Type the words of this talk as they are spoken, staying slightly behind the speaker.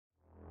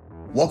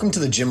Welcome to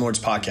the Gym Lords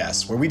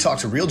Podcast, where we talk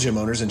to real gym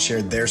owners and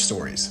share their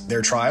stories,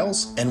 their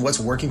trials, and what's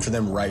working for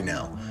them right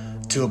now.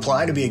 To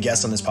apply to be a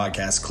guest on this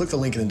podcast, click the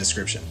link in the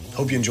description.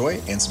 Hope you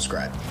enjoy and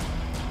subscribe.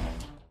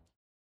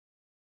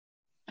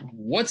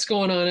 What's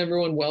going on,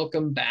 everyone?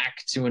 Welcome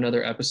back to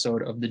another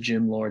episode of the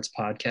Gym Lords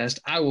Podcast.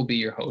 I will be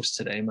your host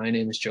today. My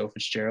name is Joe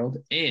Fitzgerald,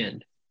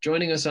 and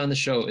joining us on the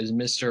show is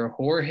Mr.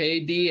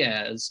 Jorge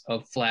Diaz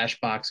of Flash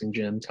Boxing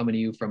Gym, coming to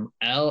you from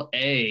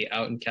LA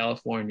out in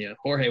California.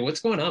 Jorge, what's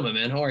going on, my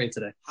man? How are you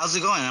today? How's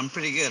it going? I'm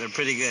pretty good.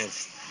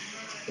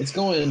 It's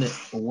going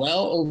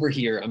well over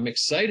here. I'm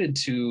excited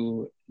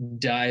to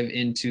dive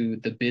into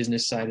the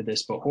business side of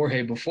this. But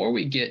Jorge, before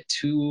we get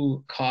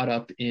too caught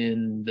up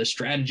in the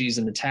strategies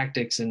and the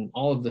tactics and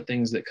all of the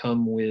things that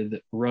come with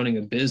running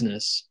a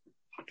business,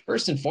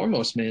 first and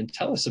foremost, man,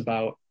 tell us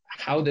about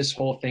how this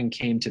whole thing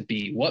came to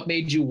be. What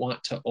made you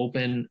want to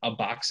open a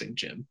boxing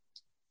gym?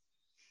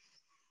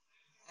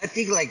 I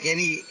think like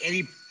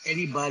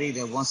anybody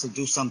that wants to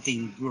do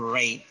something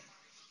great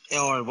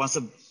or wants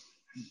to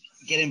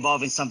get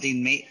involved in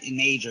something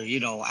major,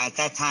 at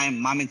that time,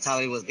 my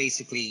mentality was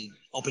basically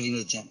opening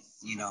a gym,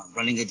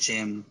 running a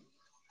gym.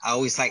 I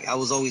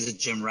was always a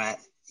gym rat,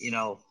 and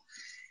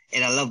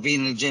I love being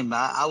in the gym.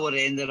 I would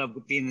have ended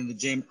up being in the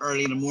gym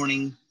early in the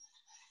morning,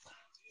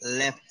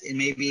 left in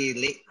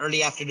maybe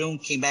early afternoon,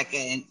 came back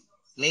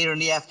later in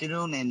the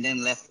afternoon, and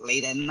then left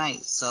late at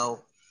night.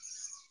 So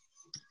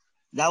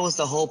that was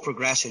the whole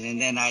progression.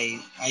 And then I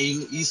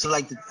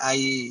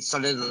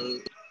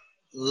started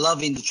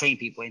loving to train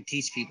people and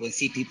teach people and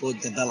see people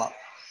develop.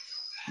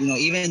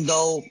 Even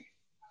though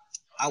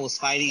I was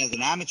fighting as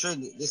an amateur,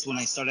 this when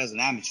I started as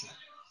an amateur.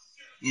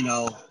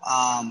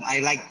 I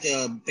like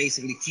to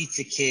basically teach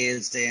the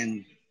kids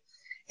and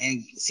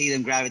see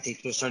them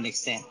gravitate to a certain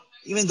extent.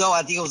 Even though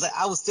I think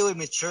I was still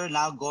immature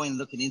now going and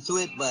looking into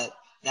it, but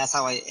that's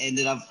how I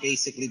ended up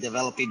basically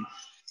developing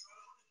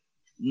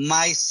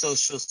my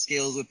social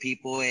skills with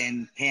people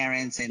and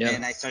parents, and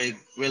then I started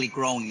really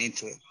growing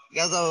into it.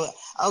 Because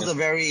I was a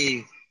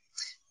very,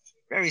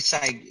 very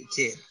shy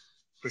kid,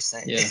 per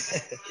se. Yeah.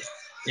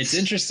 It's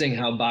interesting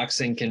how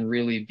boxing can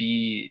really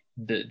be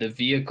the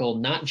vehicle,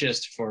 not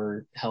just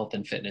for health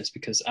and fitness,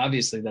 because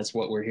obviously that's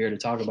what we're here to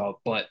talk about,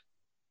 but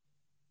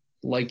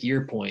like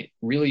your point,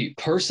 really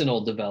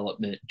personal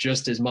development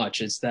just as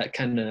much. It's that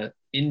kind of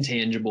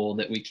intangible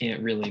that we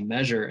can't really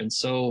measure. And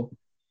so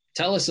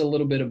tell us a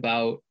little bit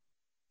about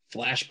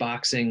Flash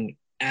Boxing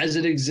as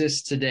it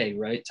exists today,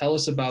 right? Tell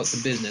us about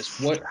the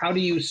business. How do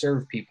you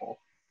serve people?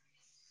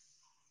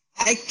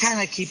 I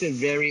kind of keep it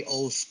very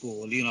old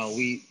school.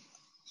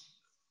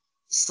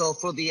 So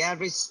for the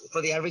average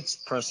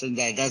person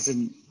that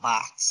doesn't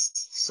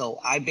box, so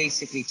I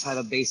basically try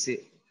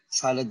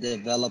to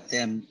develop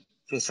them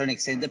to a certain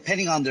extent,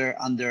 depending on their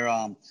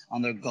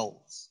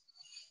goals.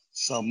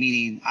 So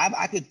meaning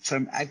I could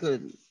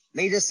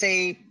let's just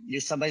say you're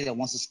somebody that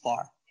wants to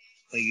spar,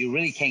 but you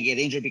really can't get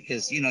injured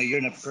because you're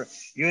in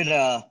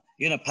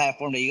a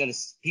platform that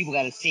people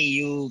got to see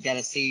you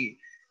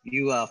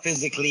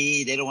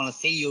physically. They don't want to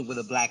see you with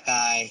a black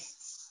eye.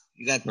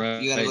 You got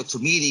to go to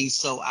meetings.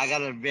 So I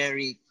kind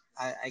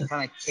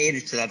of cater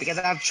to that because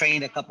I've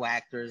trained a lot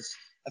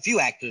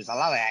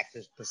of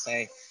actors per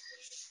se,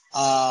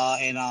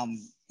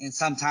 and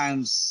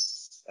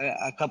sometimes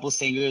a couple of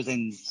singers,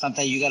 and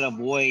sometimes you gotta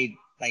avoid,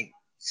 like,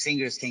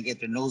 singers can get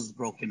their noses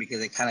broken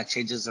because it kind of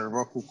changes their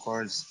vocal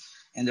cords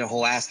and their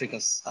whole aspect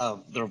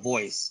of their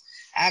voice.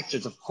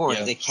 Actors, of course,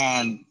 they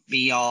can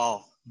be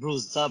all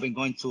bruised up and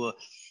going to a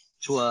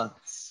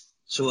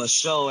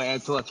show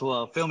and to a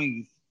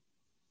filming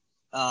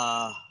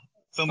show,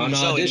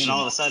 and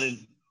all of a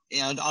sudden,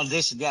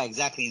 audition, yeah,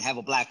 exactly, and have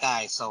a black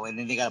eye. So, and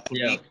then they got to put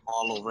makeup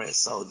all over it.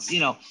 So,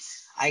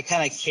 I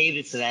kind of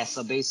cater to that.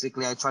 So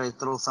basically, I try to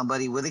throw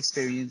somebody with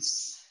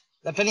experience,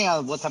 depending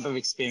on what type of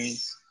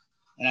experience,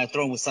 and I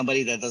throw them with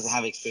somebody that doesn't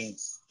have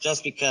experience,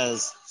 just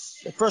because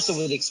the person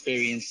with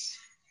experience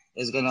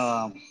is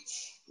gonna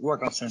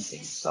work on certain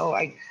things. So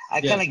I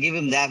kind of give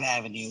them that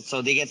avenue,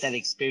 so they get that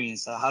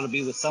experience of how to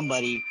be with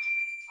somebody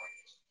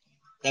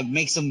that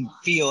makes them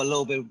feel a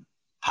little bit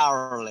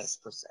powerless,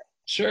 per se.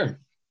 Sure.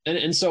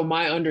 And so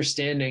my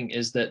understanding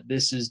is that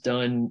this is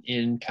done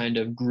in kind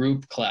of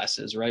group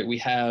classes, right?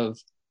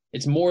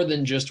 It's more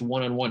than just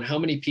one-on-one. How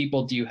many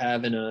people do you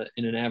have in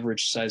an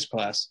average size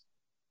class?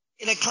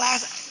 In a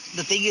class,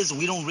 the thing is,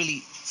 we don't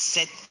really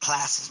set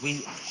classes.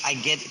 I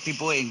get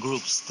people in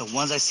groups. The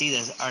ones I see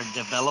that are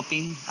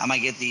developing, I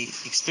might get the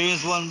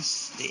experienced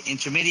ones, the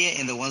intermediate,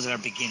 and the ones that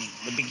are beginning.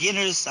 The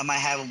beginners, I might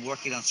have them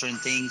working on certain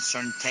things,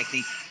 certain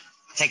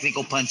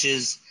technical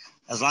punches,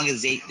 as long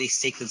as they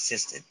stay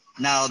consistent.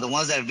 Now, the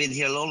ones that have been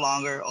here a little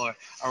longer or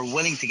are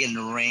willing to get in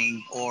the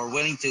ring or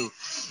willing to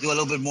do a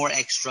little bit more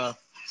extra,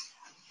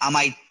 I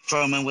might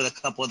throw them in with a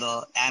couple of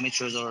the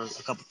amateurs or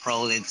a couple of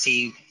pros and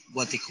see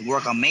what they could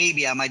work on.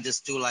 Maybe I might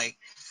just do like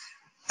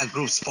a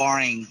group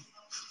sparring,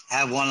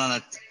 have one on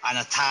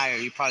a tire.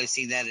 You've probably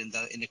seen that in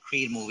the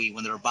Creed movie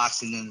when they were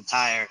boxing in the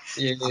tire.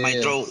 I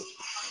might throw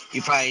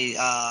You probably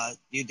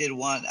you did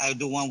one. I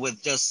do one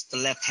with just the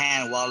left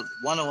hand, while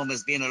one of them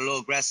is being a little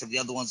aggressive. The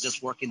other one's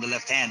just working the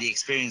left hand. The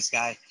experienced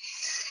guy,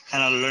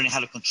 kind of learning how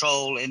to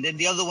control, and then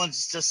the other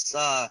one's just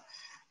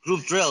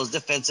group drills,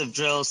 defensive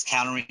drills,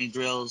 countering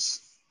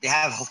drills. They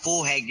have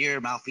full headgear,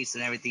 mouthpiece,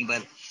 and everything,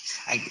 but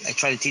I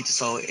try to teach it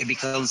so it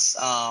becomes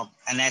a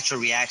natural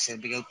reaction.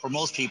 Because for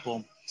most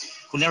people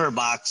who never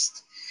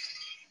boxed,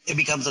 it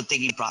becomes a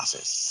thinking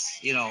process.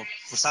 You know,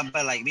 for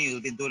somebody like me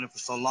who's been doing it for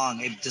so long,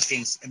 it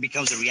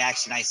becomes a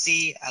reaction. I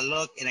see, I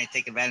look, and I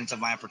take advantage of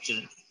my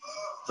opportunity.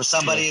 For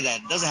somebody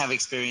that doesn't have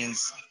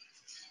experience,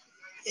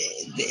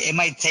 it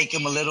might take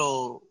them a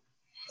little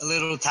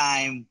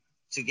time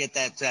to get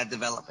that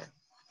development.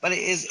 But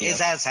it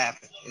has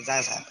happened. It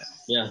has happened.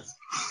 Yeah.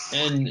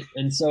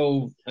 And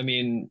so, I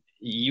mean,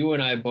 you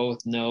and I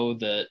both know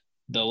that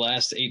the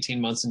last 18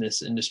 months in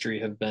this industry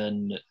have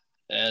been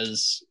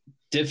as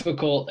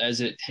difficult as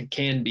it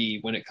can be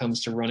when it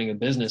comes to running a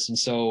business. And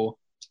so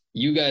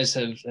you guys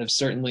have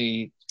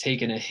certainly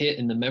taken a hit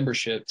in the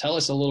membership. Tell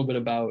us a little bit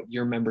about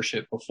your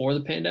membership before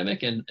the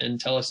pandemic, and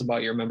tell us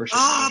about your membership.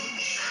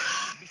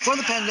 Before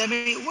the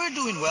pandemic, we're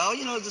doing well.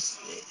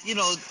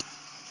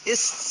 It's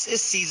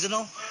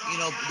seasonal.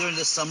 During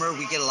the summer,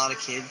 we get a lot of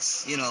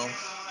kids.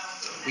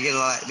 We get a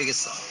lot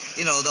because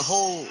the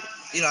whole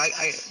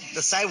I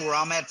the side where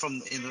I'm at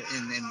from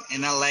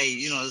in LA.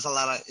 There's a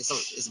lot of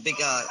it's a big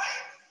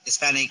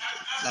Hispanic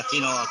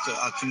Latino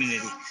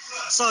community.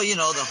 So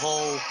the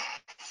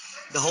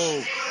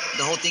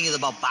whole thing is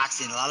about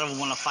boxing. A lot of them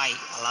want to fight.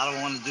 A lot of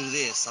them want to do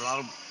this. A lot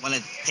of them want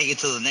to take it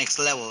to the next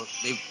level.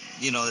 They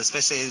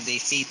especially if they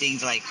see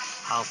things like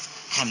how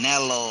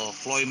Canelo,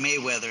 Floyd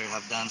Mayweather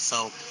have done.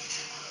 So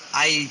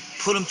I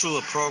put them through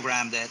a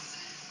program that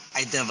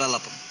I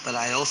develop them, but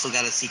I also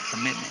got to see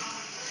commitment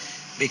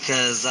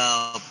because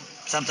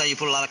sometimes you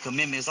put a lot of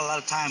commitment. It's a lot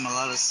of time, a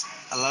lot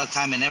of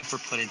time and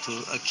effort put into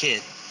a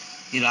kid.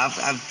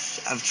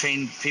 I've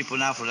trained people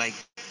now for like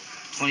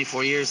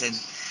 24 years,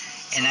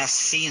 and I've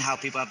seen how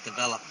people have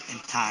developed in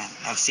time.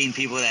 I've seen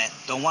people that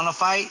don't want to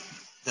fight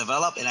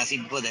develop, and I've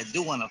seen people that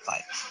do want to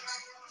fight.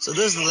 So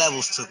there's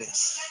levels to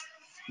this.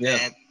 Yeah.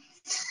 That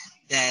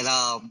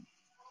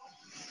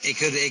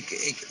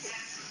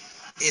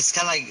it's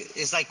kind of like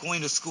it's like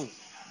going to school.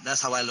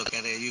 That's how I look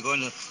at it. You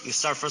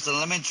start first in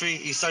elementary,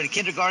 you start in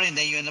kindergarten,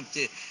 then you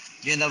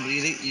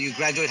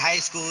graduate high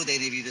school.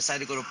 Then if you decide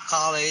to go to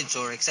college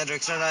or et cetera,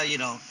 it's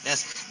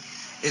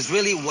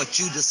really what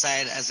you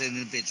decide as an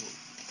individual.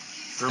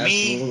 For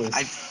me,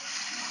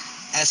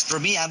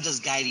 I'm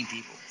just guiding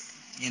people,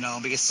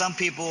 because some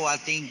people I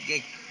think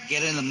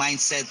get in the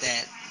mindset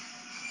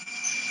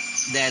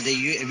that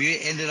if you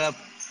ended up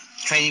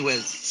training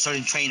with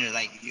certain trainers,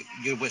 like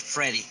you're with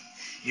Freddie,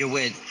 you're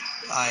with,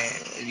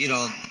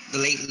 the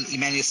late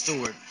Emmanuel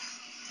Stewart,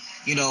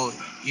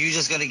 you're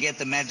just gonna get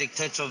the magic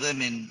touch of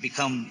them and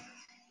become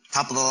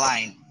top of the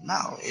line.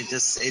 No, it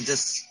just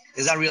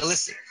is not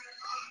realistic.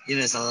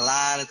 It's a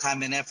lot of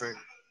time and effort.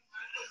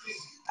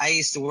 I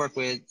used to work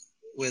with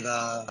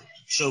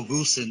Joe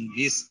Goosen.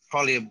 He's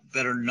probably a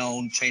better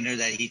known trainer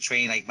that he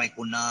trained like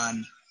Michael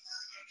Nunn.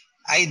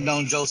 I had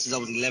known Joe since I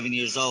was 11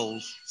 years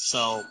old,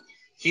 so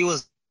he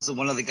was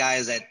one of the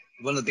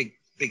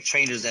big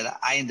trainers that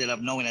I ended up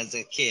knowing as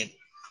a kid.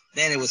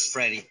 Then it was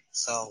Freddie.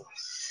 So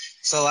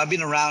I've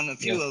been around a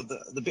few of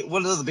the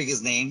one of the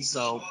biggest names.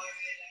 So,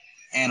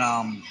 and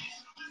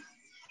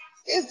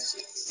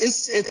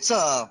it's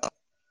a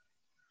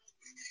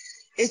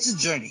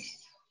journey.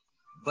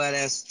 But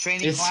as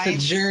training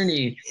clients,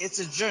 it's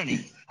a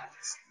journey.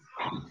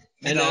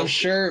 And I'm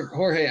sure,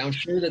 Jorge,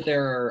 that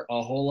there are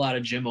a whole lot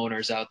of gym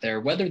owners out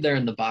there, whether they're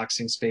in the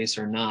boxing space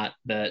or not,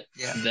 that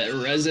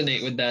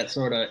resonate with that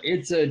sort of,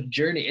 it's a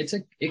journey.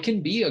 It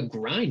can be a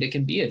grind. It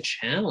can be a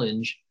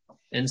challenge.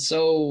 And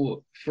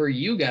so for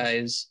you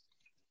guys,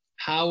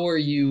 how are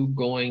you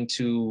going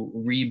to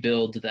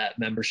rebuild that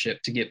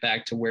membership to get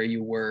back to where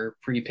you were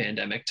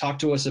pre-pandemic? Talk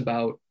to us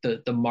about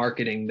the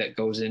marketing that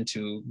goes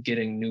into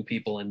getting new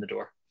people in the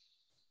door.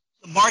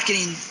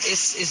 Marketing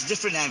is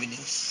different avenues.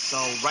 So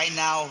right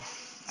now,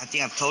 I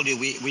think I've told you,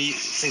 we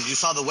since you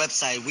saw the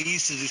website, we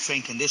used to do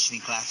strength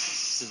conditioning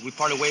classes. Since we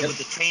parted ways with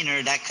the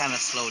trainer, that kind of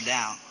slowed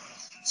down.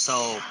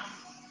 So,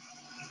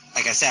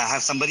 like I said, I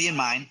have somebody in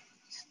mind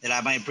that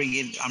I'm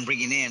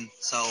bringing in.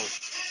 So,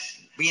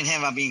 me and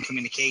him, I'll be in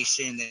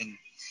communication, and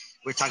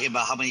we're talking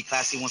about how many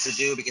classes he wants to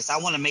do, because I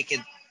want to make it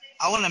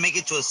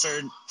to a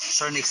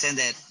certain extent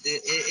that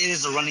it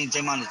is a running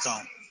gym on its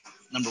own.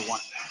 Number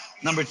one.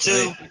 Number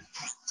two,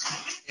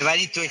 if I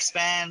need to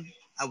expand,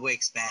 I will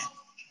expand.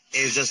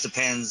 It just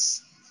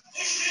depends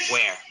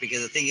where.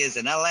 Because the thing is,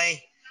 in LA,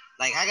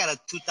 like I got a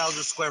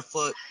 2,000 square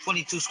foot,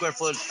 22 square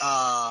foot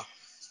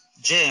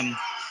gym,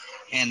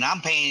 and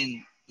I'm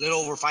paying a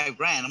little over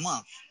 $5,000 a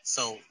month.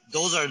 So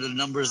those are the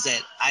numbers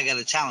that I got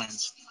to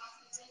challenge.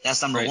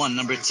 That's number one.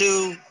 Number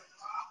two,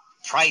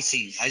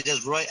 pricing. I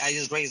just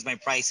raised my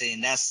pricing,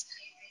 and that's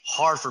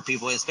hard for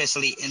people,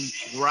 especially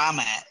in where I'm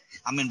at.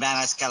 I'm in Van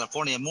Nuys,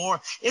 California.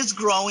 It's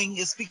growing.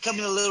 It's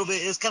becoming a little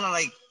bit. It's kind of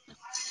like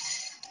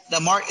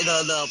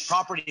the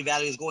property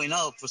value is going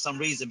up for some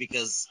reason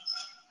because,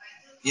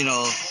 you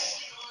know,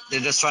 they're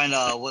just trying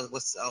to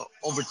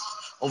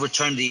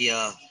overturn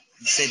the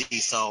city.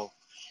 So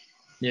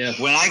Yeah.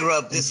 when I grew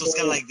up, this was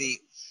kind of like the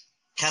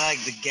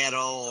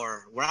ghetto,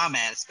 or where I'm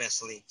at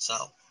especially. So,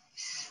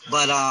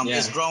 but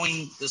it's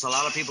growing. There's a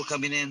lot of people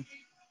coming in.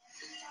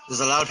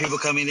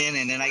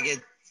 And then I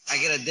get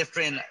a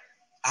different.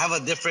 I have a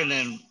different,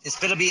 and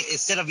instead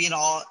of being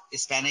all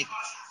Hispanic,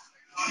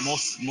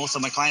 most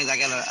of my clients, I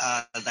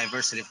got a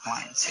diversity of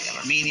clients. I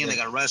got Armenian, I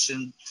got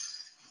Russian,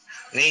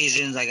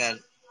 Asians. I got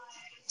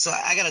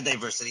a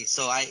diversity.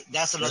 So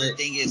that's another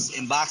thing is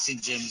in boxing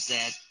gyms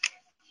that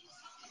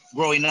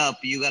growing up,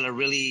 you got to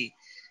really,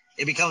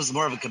 it becomes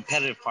more of a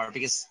competitive part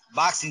because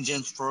boxing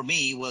gyms for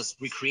me was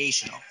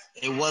recreational.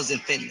 It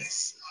wasn't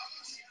fitness.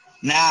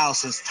 Now,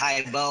 since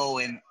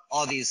Taibo and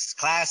all these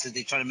classes,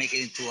 they try to make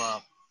it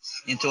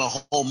into a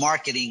whole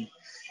marketing.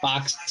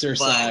 Boxer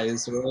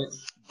size, right?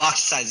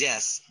 Boxer size,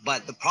 yes.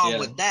 But the problem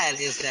with that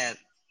is that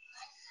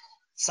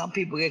some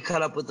people get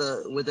caught up with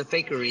the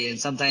fakery, and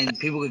sometimes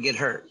people could get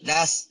hurt.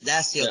 That's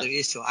the other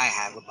issue I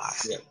have with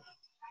boxing. Yeah.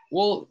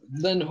 Well,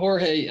 then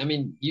Jorge, I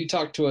mean, you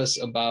talked to us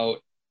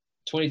about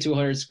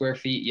 2,200 square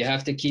feet. You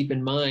have to keep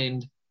in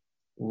mind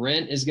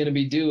rent is going to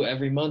be due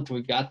every month.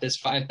 We've got this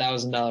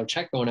 $5,000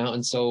 check going out.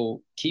 And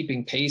so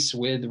keeping pace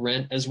with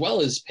rent as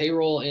well as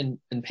payroll and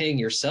paying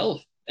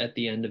yourself at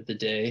the end of the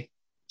day.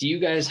 Do you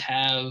guys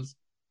have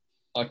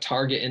a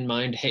target in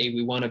mind? Hey,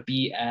 we want to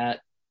be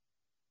at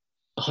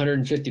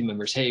 150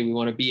 members. Hey, we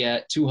want to be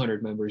at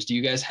 200 members. Do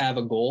you guys have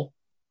a goal?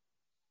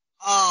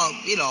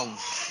 You know,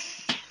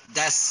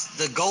 that's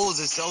the goal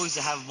is always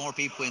to have more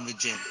people in the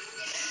gym.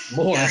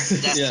 More. That's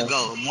the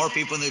goal. More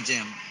people in the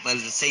gym. But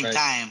at the same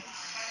time,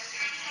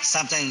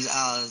 sometimes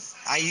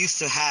I used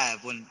to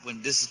have when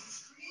this is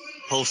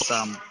post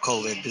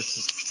COVID, this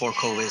is before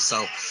COVID.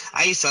 So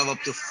I used to have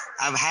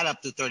I've had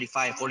up to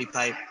 35,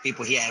 45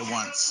 people here at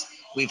once.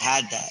 We've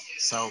had that.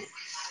 So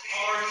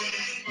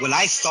when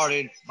I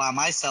started by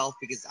myself,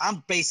 because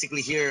I'm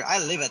basically here, I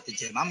live at the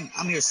gym. I'm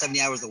here 70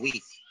 hours a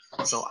week.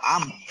 So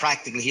I'm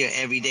practically here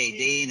every day,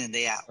 day in and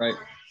day out. Right.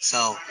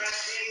 So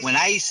when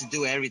I used to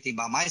do everything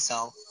by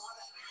myself,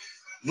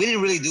 we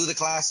didn't really do the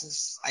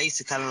classes. I used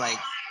to kind of like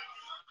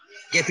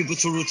get people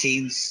to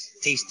routines,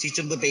 teach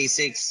them the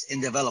basics,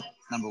 and develop,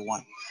 number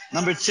one.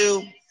 Number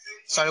two,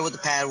 started with the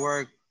pad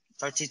work,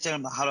 start teaching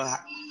them how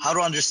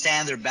to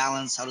understand their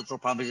balance, how to throw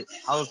punches,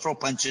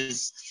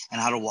 and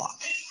how to walk.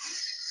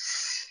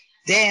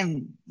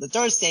 Then the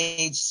third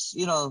stage,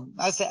 you know,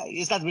 I say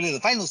it's not really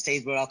the final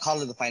stage, but I'll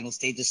call it the final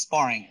stage, is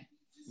sparring.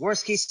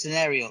 Worst case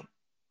scenario,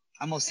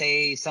 I'm gonna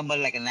say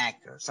somebody like an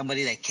actor,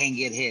 somebody that can't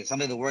get hit,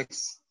 somebody that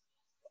works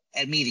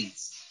at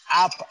meetings.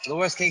 The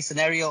worst case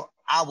scenario,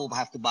 I will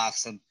have to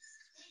box them.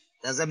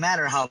 Doesn't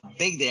matter how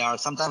big they are.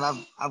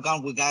 Sometimes I've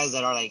gone with guys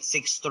that are like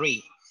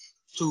 6'3",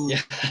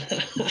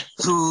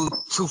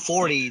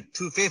 240,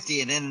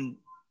 250, and then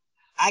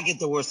I get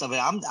the worst of it.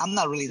 I'm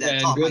not really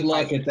that tall. Good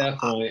luck at that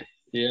point.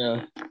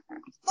 Yeah. No,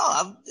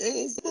 I'm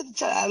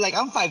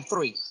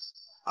 5'3".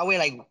 I weigh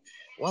like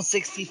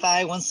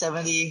 165,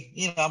 170.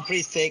 You know, I'm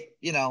pretty thick.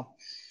 You know,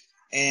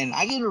 and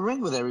I get in the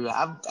ring with everybody.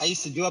 I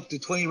used to do up to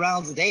 20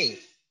 rounds a day.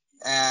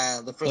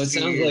 The first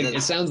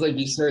it sounds like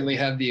you certainly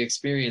have the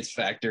experience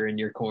factor in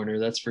your corner.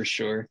 That's for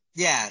sure.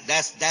 Yeah,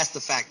 that's the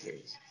factor.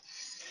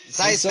 The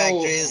size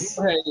factor is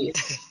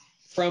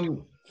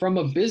from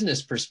a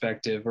business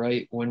perspective,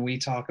 right? When we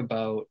talk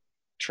about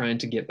trying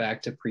to get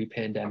back to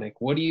pre-pandemic,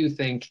 what do you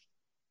think?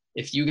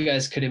 If you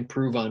guys could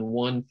improve on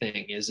one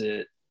thing, is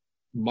it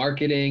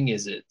marketing?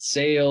 Is it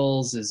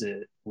sales? Is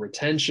it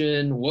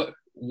retention?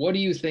 What do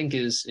you think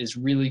is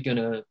really going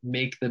to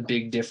make the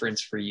big difference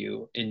for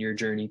you in your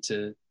journey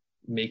to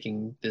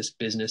making this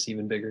business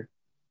even bigger?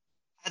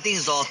 I think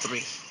it's all three.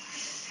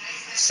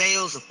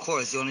 Sales, of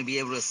course, you only be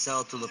able to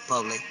sell to the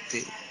public,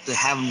 to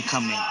have them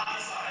come in.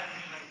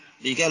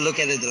 You got to look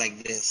at it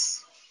like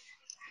this.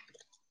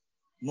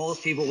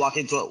 Most people walk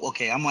into it.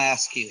 Okay, I'm going to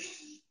ask you.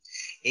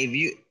 If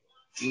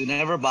you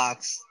never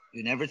box,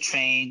 you never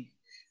train,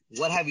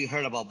 what have you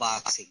heard about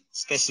boxing,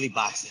 especially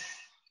boxing?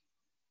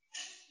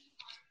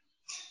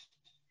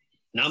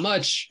 Not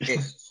much.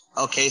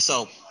 Okay,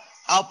 so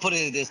I'll put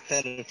it in this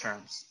better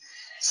terms.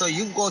 So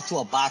you go to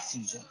a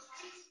boxing gym.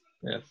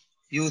 Yeah.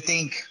 You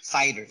think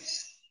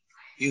fighters.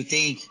 You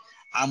think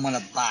I'm going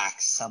to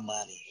box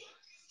somebody.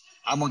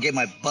 I'm going to get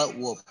my butt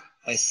whooped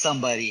by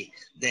somebody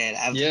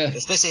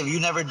especially if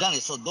you've never done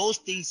it. So those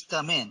things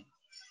come in.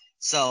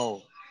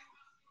 So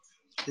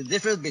the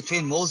difference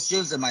between most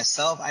gyms and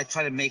myself, I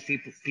try to make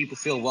people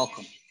feel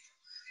welcome.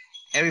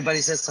 Everybody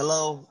says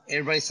hello.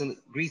 Everybody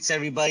greets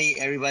everybody.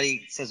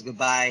 Everybody says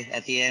goodbye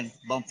at the end,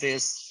 bump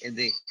fists. And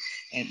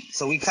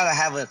so we kind of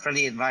have a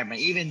friendly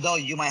environment, even though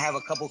you might have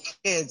a couple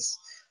kids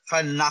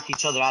trying to knock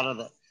each other's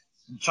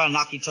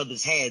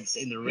heads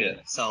in the ring.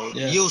 Yeah. So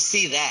you'll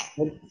see that.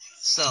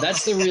 So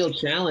that's the real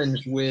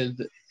challenge with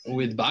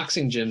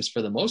boxing gyms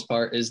for the most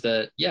part, is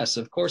that, yes,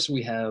 of course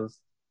we have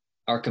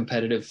are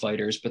competitive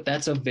fighters, but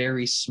that's a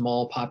very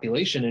small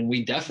population, and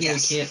we definitely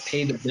can't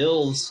pay the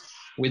bills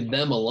with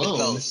them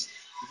alone.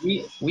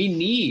 We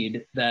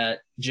need that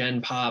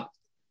Gen Pop,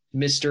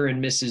 Mr.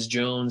 and Mrs.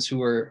 Jones,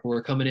 who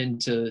are coming in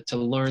to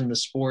learn the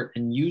sport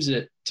and use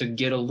it to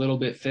get a little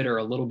bit fitter,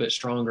 a little bit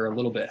stronger, a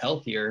little bit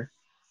healthier.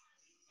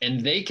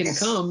 And they can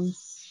come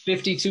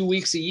 52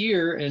 weeks a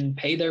year and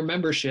pay their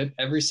membership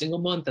every single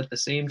month at the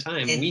same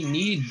time. We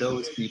need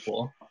those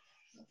people.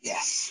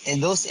 Yes,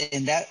 and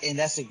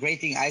that's a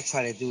great thing. I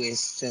try to do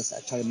is just I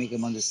try to make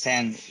them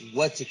understand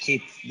what to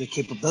keep the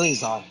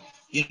capabilities on.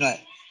 You know,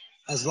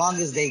 as long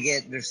as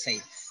they're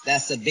safe.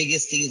 That's the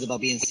biggest thing is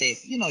about being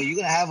safe. You know, you're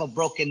gonna have a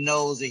broken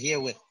nose here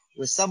with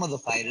some of the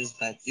fighters,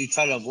 but you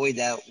try to avoid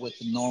that with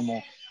the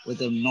normal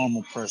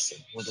person,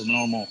 with a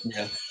normal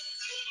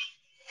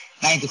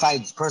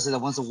 9-to-5 person that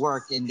wants to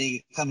work and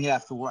they come here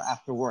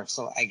after work.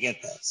 So I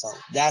get that. So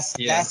that's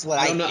what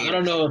I know. I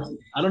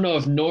don't know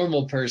if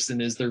normal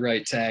person is the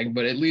right tag,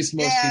 but at least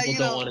most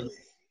people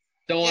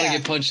don't want to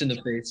get punched in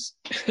the face.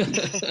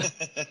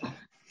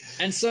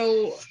 And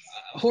so,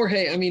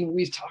 Jorge, I mean,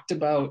 we've talked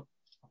about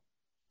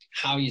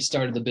how you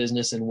started the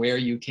business and where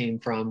you came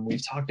from.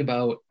 We've talked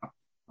about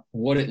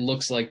what it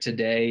looks like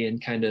today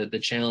and kind of the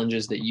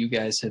challenges that you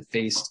guys have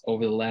faced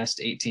over the last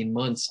 18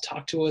 months.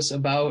 Talk to us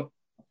about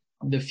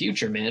the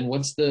future, man.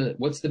 What's the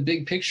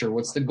big picture?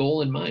 What's the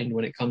goal in mind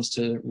when it comes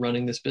to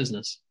running this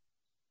business?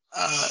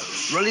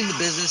 Running the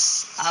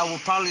business, I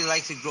would probably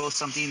like to grow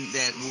something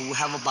that will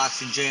have a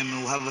boxing gym,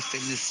 will have a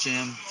fitness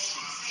gym,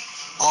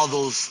 all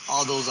those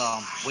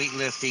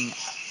weightlifting.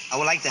 I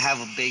would like to have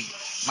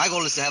my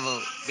goal is to have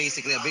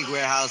basically a big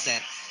warehouse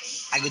that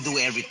I could do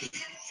everything.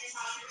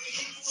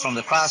 From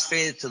the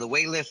CrossFit to the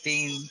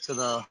weightlifting to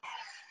the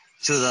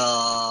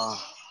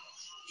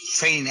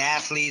training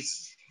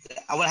athletes.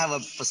 I want to have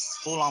a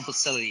full-on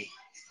facility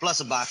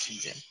plus a boxing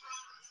gym.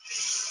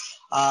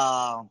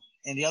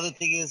 And the other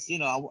thing is, you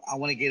know, I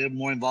want to get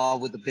more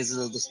involved with the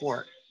business of the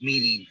sport,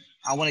 meaning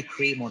I want to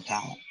create more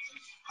talent.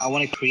 I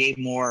want to create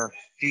more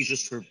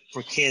futures for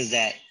kids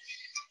that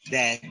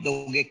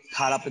don't get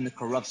caught up in the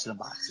corruption of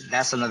boxing.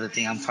 That's another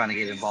thing I'm trying to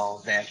get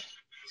involved. That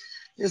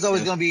there's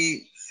always going to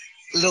be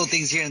little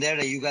things here and there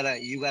that you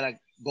gotta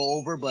go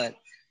over, but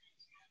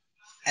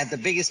at the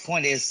biggest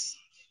point is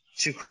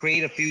to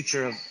create a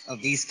future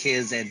of these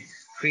kids and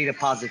create a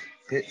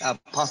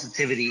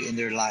positivity in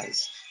their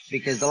lives.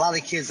 Because a lot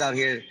of kids out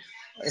here,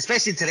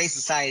 especially in today's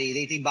society,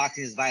 they think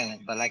boxing is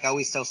violent. But like I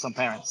always tell some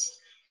parents,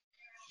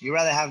 you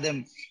rather have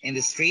them in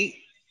the street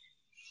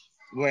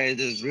where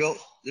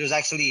there's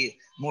actually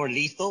more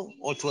lethal,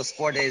 or to a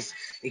sport that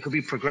it could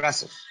be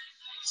progressive.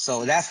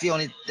 So that's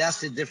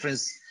the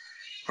difference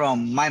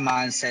from my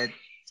mindset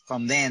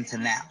from then to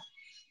now.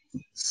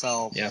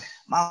 So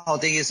my whole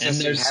thing is just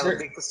to have a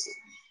big facility.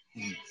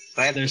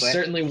 There's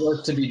certainly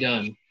work to be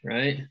done,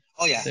 right?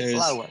 Oh yeah, there's a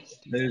lot of work.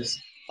 There's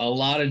a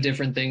lot of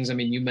different things. I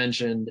mean, you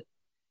mentioned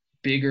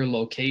bigger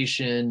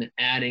location,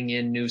 adding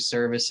in new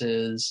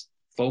services,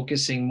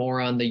 focusing more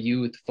on the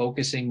youth,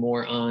 focusing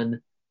more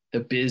on the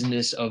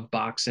business of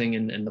boxing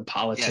and the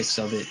politics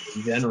of it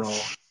in general.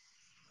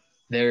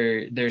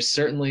 There's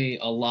certainly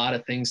a lot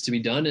of things to be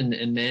done.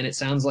 And man, it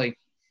sounds like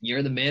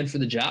you're the man for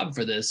the job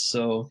for this.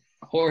 So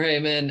Jorge,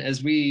 man,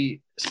 as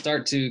we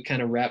start to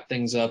kind of wrap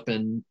things up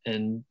and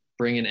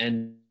bring an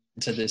end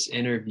to this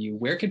interview,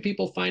 where can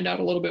people find out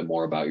a little bit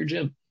more about your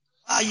gym?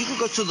 You can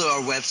go to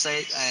our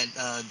website at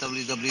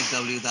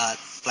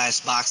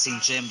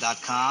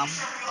www.flashboxinggym.com.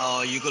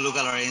 You can look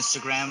at our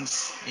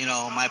Instagrams, you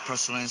know, my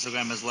personal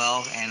Instagram as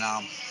well, and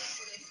at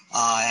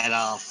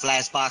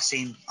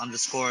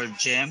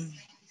flashboxing_gym.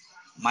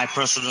 My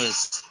personal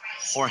is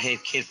Jorge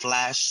Kid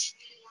Flash.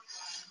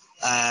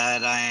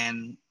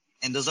 And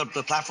those are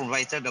the platforms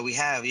right there that we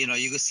have. You know,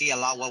 you can see a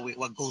lot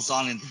what goes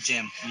on in the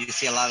gym. You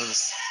see a lot of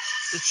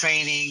the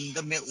training,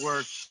 the mitt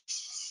work.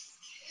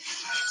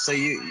 So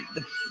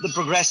the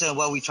progression of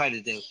what we try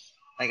to do.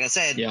 Like I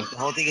said, the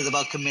whole thing is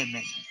about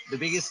commitment. The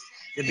biggest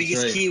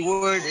key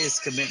word is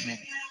commitment.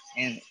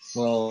 And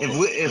go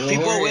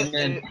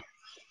ahead.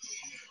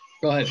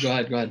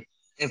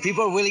 If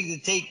people are willing to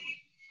take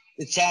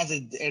the chance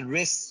and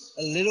risk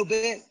a little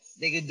bit,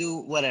 they can do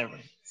whatever.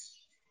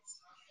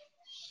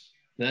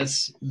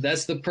 That's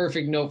the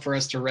perfect note for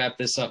us to wrap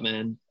this up,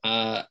 man.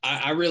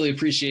 I really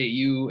appreciate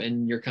you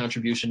and your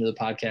contribution to the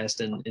podcast.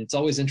 And it's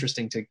always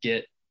interesting to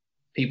get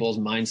people's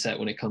mindset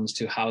when it comes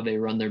to how they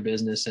run their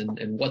business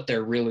and what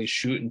they're really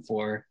shooting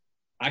for.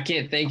 I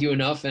can't thank you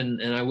enough,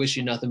 and I wish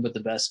you nothing but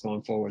the best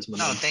going forwards.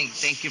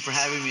 Thank you for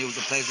having me. It was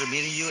a pleasure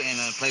meeting you and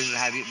a pleasure to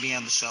have me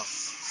on the show.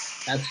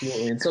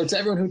 Absolutely. And so to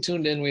everyone who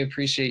tuned in, we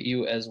appreciate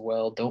you as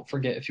well. Don't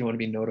forget, if you want to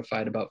be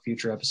notified about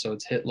future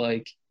episodes, hit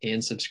like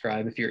and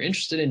subscribe. If you're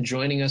interested in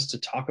joining us to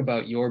talk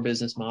about your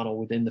business model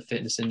within the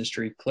fitness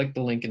industry, click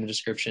the link in the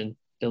description,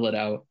 fill it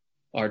out.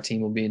 Our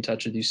team will be in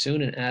touch with you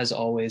soon. And as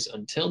always,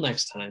 until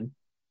next time,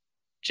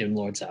 Gym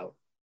Lords out.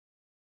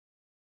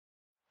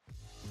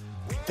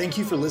 Thank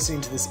you for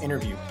listening to this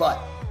interview, but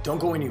don't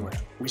go anywhere.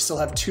 We still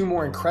have 2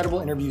 more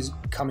incredible interviews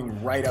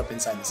coming right up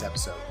inside this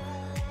episode.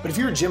 But if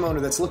you're a gym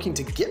owner that's looking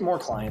to get more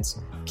clients,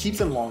 keep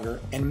them longer,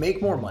 and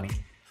make more money,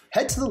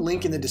 head to the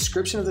link in the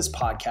description of this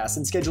podcast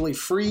and schedule a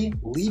free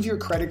leave your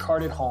credit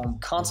card at home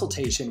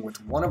consultation with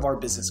one of our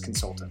business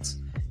consultants.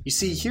 You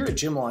see, here at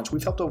Gym Launch,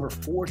 we've helped over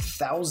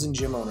 4,000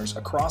 gym owners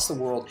across the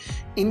world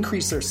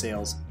increase their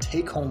sales,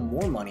 take home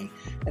more money,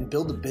 and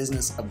build the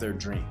business of their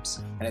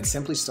dreams. And it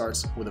simply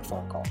starts with a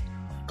phone call.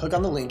 Click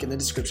on the link in the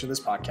description of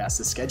this podcast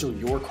to schedule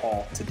your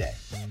call today.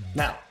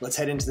 Now, let's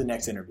head into the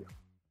next interview.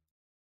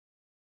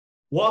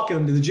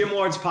 Welcome to the Gym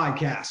Lords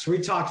Podcast, where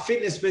we talk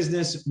fitness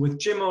business with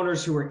gym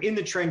owners who are in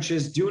the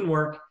trenches, doing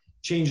work,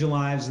 changing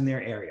lives in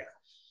their area.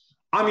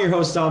 I'm your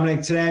host,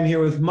 Dominic. Today, I'm here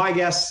with my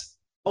guest,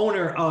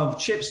 owner of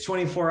Chip's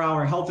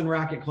 24-Hour Health and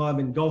Racket Club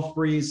in Gulf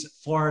Breeze,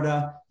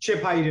 Florida.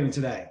 Chip, how are you doing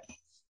today?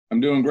 I'm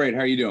doing great.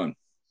 How are you doing?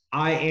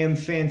 I am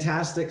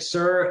fantastic,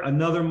 sir.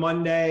 Another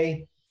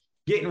Monday,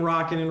 getting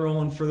rocking and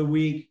rolling for the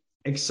week.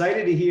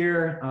 Excited to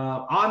hear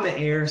on the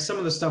air some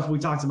of the stuff we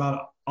talked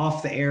about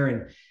off the air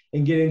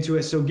and get into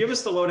it. So give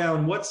us the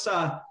lowdown. What's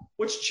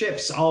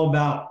Chip's all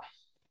about?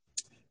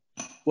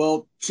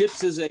 Well,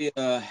 Chip's is a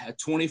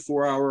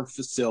 24-hour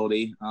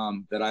facility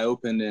that I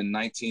opened in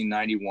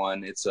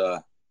 1991. It's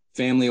a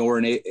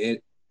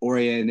family-oriented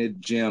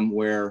gym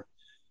where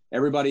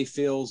everybody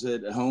feels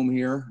at home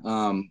here.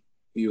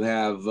 You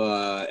have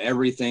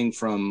everything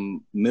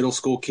from middle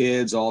school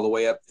kids all the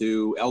way up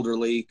to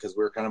elderly, because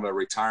we're kind of a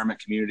retirement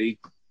community.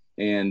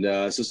 And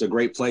it's just a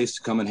great place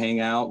to come and hang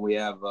out. We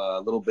have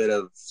a little bit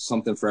of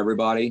something for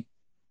everybody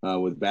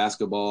with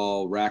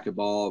basketball,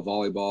 racquetball,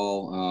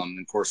 volleyball, and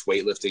of course,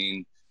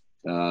 weightlifting.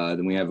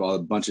 Then we have a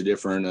bunch of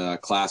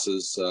different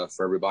classes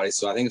for everybody.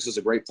 So I think it's just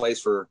a great place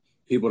for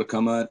people to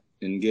come out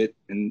and get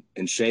in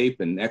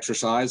shape and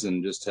exercise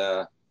and just,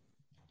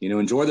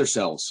 enjoy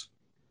themselves.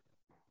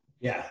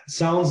 Yeah,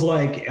 sounds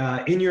like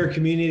in your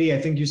community, I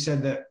think you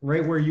said that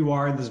right where you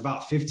are, there's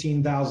about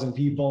 15,000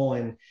 people,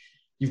 and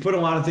you've put a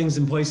lot of things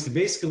in place to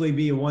basically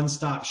be a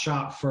one-stop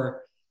shop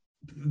for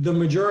the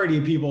majority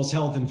of people's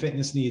health and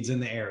fitness needs in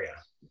the area.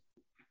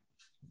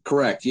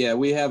 Correct. Yeah,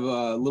 we have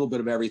a little bit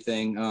of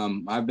everything.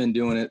 I've been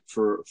doing it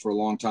for a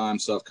long time,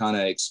 so I've kind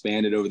of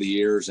expanded over the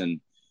years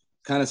and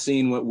kind of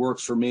seen what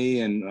works for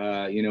me and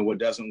what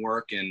doesn't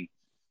work. And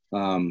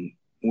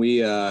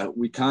we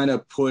kind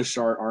of push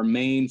our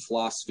main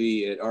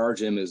philosophy at our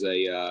gym is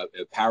a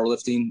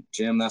powerlifting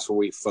gym. That's where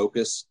we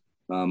focus.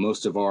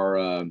 Most of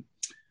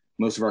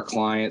our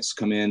clients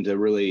come in to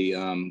really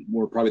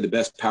we're probably the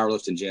best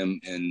powerlifting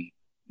gym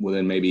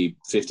within maybe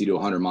 50 to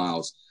 100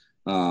 miles.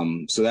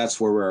 So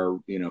that's where our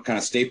kind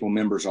of staple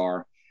members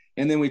are.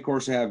 And then we of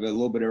course have a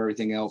little bit of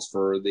everything else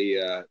for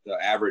the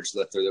average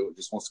lifter that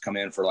just wants to come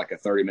in for like a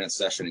 30-minute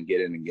session and get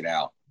in and get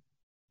out.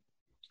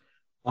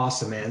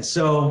 Awesome, man.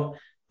 So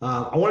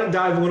I want to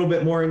dive a little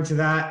bit more into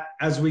that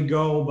as we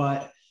go,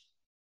 but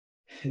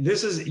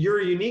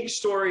you're a unique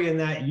story in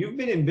that you've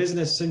been in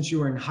business since you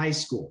were in high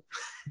school.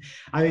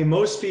 I mean,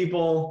 most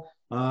people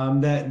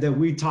that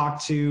we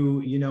talk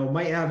to,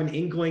 might have an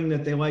inkling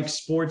that they like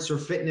sports or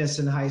fitness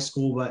in high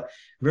school, but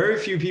very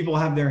few people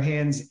have their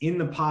hands in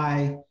the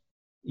pie,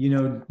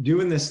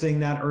 doing this thing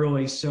that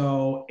early.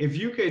 So if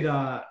you could,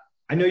 I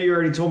know you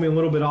already told me a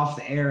little bit off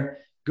the air,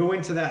 go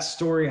into that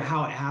story of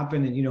how it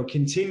happened and,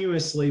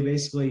 continuously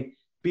basically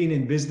being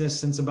in business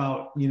since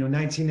about,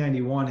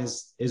 1991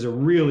 is a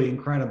really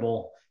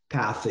incredible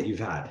path that you've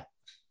had.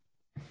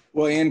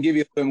 Well, and give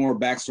you a bit more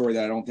backstory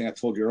that I don't think I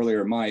told you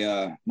earlier.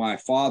 My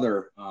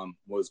father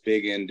was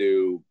big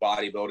into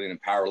bodybuilding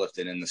and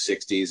powerlifting in the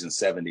 60s and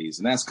 70s.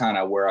 And that's kind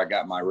of where I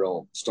got my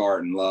real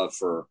start and love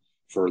for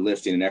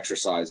lifting and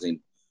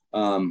exercising.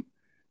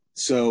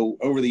 So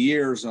over the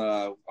years,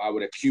 I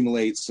would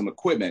accumulate some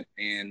equipment.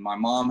 And my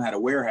mom had a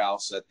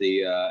warehouse at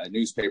the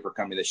newspaper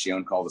company that she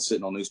owned called the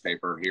Sentinel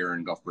newspaper here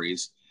in Gulf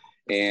Breeze.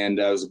 And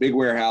it was a big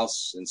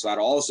warehouse. And so I had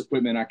all this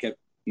equipment. I kept,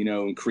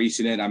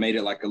 increasing it. I made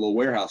it like a little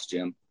warehouse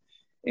gym.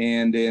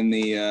 And in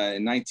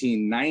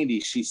 1990,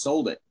 she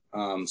sold it.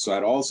 So I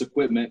had all this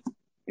equipment.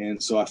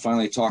 And so I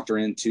finally talked her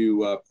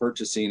into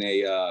purchasing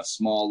a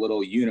small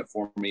little unit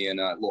for me in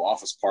a little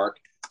office park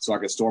so I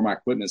could store my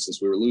equipment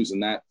since we were losing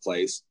that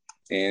place.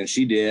 And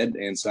she did.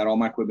 And so I had all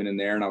my equipment in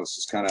there. And I was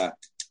just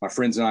my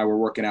friends and I were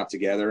working out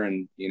together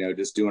and,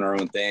 just doing our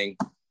own thing.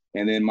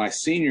 And then my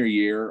senior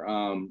year,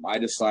 I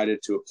decided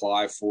to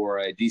apply for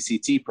a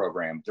DCT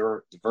program,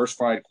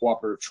 Diversified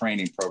Cooperative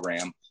Training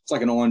Program. It's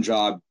like an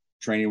on-job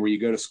training where you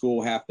go to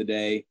school half the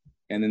day,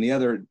 and then the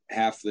other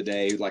half of the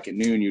day, like at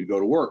noon, you'd go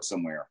to work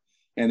somewhere.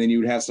 And then you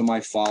would have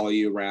somebody follow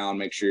you around,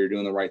 make sure you're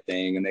doing the right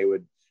thing. And they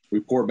would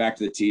report back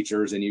to the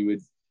teachers, and you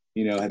would,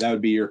 that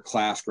would be your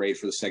class grade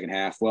for the second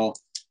half. Well,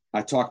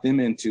 I talked them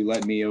into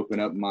letting me open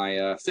up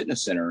my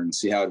fitness center and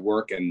see how it'd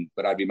work.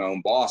 But I'd be my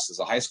own boss as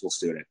a high school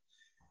student.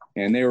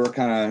 And they were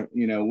kind of,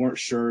 weren't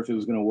sure if it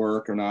was going to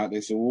work or not.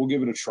 They said, well, we'll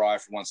give it a try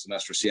for one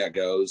semester, see how it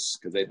goes.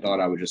 Because they thought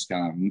I would just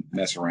kind of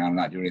mess around and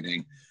not do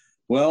anything.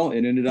 Well,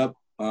 it ended up,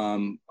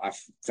 I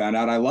found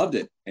out I loved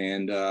it.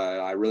 And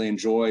I really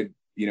enjoyed,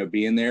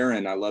 being there.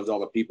 And I loved all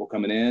the people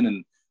coming in,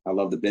 and I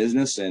loved the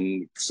business.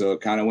 And so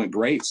it kind of went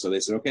great. So they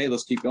said, okay,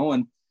 let's keep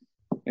going.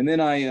 And then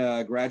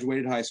I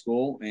graduated high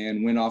school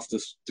and went off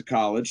to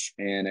college.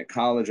 And at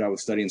college, I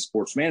was studying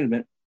sports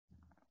management.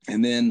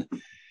 And then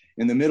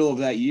in the middle of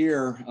that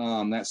year,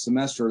 that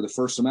semester, the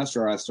first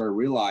semester, I started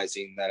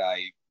realizing that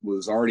I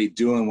was already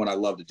doing what I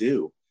love to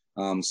do.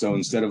 So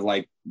instead of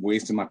like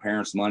wasting my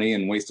parents' money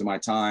and wasting my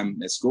time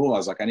at school, I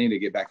was like, I need to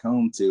get back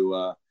home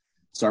to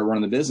start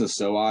running the business.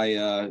 So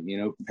I,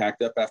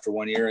 packed up after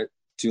 1 year at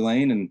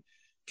Tulane and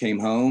came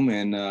home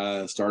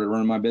and started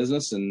running my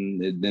business.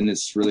 And then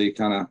it's really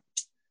kind of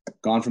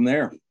gone from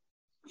there.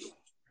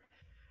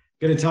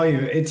 Going to tell you,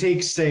 it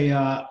takes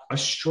a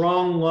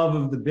strong love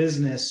of the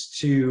business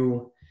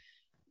to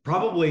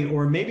probably,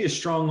 or maybe a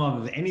strong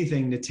love of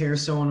anything, to tear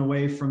someone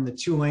away from the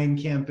Tulane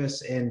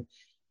campus and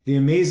the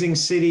amazing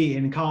city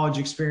and college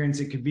experience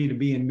it could be to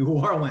be in New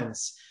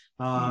Orleans,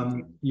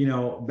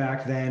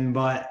 back then.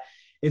 But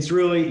it's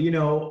really,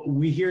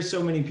 we hear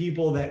so many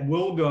people that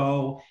will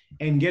go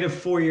and get a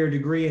 4-year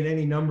degree in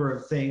any number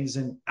of things.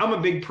 And I'm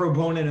a big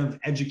proponent of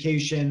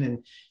education,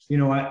 and,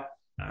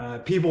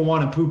 people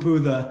want to poo-poo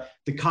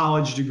the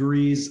college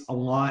degrees a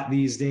lot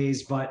these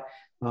days, but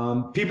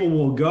people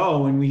will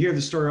go, and we hear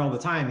the story all the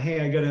time.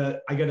 Hey, I got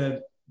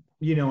a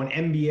an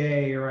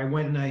MBA, or I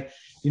went and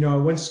I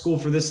went to school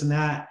for this and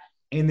that.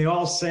 And they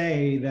all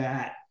say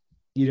that,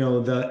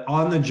 the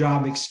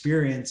on-the-job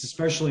experience,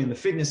 especially in the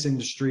fitness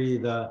industry,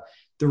 the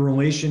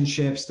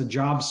relationships, the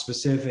job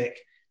specific,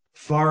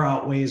 far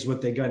outweighs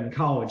what they got in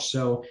college.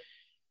 So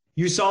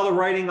you saw the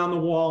writing on the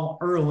wall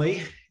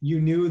early. You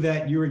knew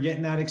that you were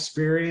getting that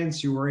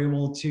experience. You were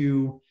able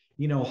to,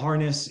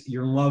 harness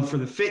your love for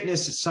the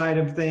fitness side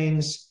of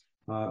things,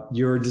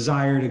 your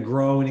desire to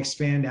grow and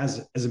expand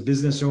as a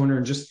business owner,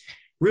 and just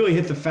really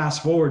hit the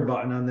fast forward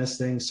button on this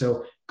thing.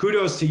 So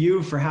kudos to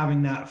you for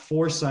having that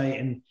foresight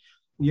and,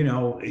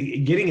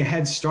 getting a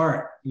head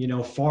start,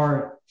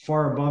 far,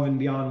 far above and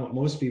beyond what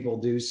most people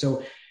do.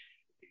 So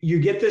you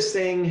get this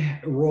thing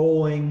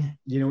rolling,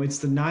 it's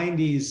the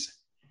 90s.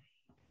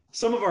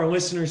 Some of our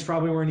listeners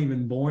probably weren't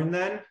even born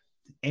then.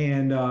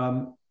 And,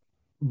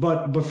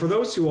 but for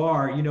those who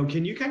are,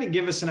 can you kind of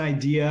give us an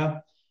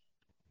idea?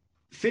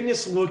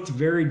 Fitness looked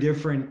very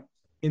different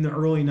in the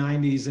early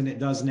 90s than it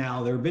does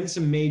now. There have been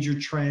some major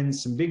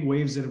trends, some big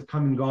waves that have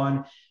come and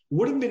gone.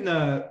 What have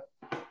been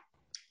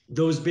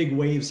those big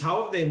waves?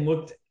 How have they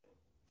looked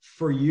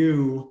for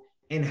you?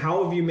 And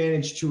how have you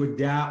managed to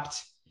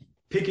adapt,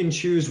 pick and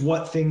choose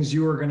what things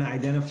you are going to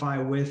identify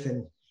with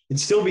and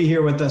still be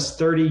here with us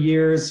 30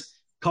 years,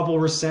 couple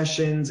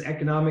recessions,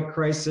 economic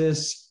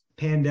crisis,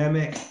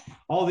 pandemic,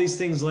 all these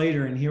things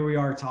later, and here we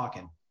are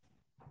talking.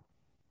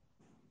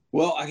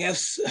 Well, I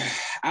guess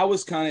I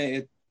was kind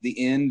of at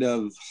the end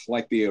of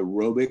like the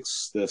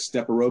aerobics, the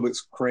step aerobics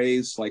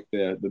craze, like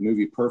the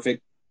movie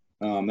Perfect.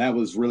 That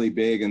was really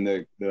big, and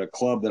the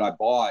club that I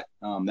bought,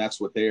 that's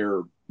what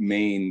their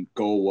main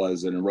goal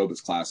was, in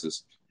aerobics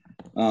classes.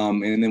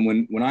 And then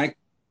when I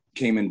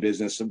came in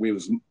business, we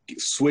was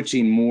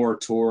switching more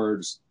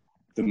towards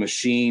the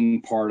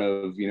machine part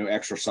of,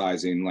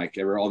 exercising, like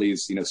all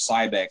these,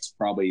 Cybex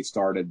probably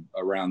started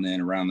around then,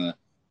 around the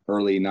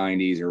early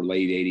 90s or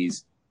late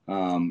 80s.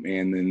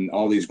 And then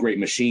all these great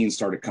machines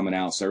started coming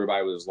out. So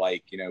everybody was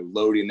like,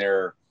 loading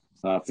their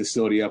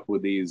facility up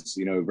with these,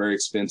 very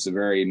expensive,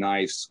 very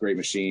nice, great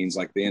machines,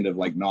 like the end of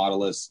like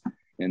Nautilus.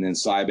 And then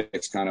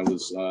Cybex kind of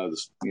was,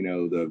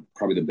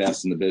 probably the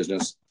best in the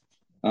business.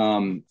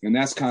 And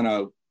that's kind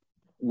of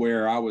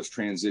where I was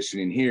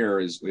transitioning here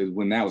is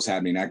when that was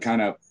happening.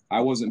 I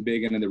wasn't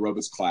big into the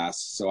aerobics class,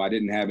 so I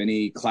didn't have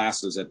any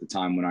classes at the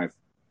time when I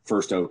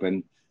first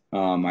opened.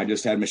 I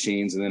just had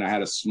machines, and then I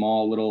had a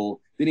small little,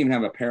 didn't even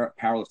have a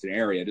powerlifting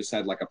area, just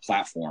had like a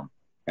platform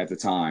at the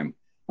time.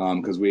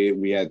 Because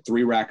we had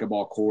 3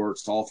 racquetball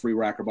courts. All 3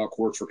 racquetball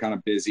courts were kind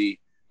of busy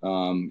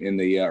in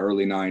the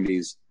early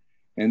 90s.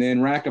 And then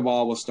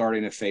racquetball was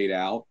starting to fade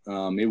out.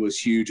 It was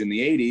huge in the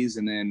 80s,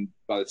 and then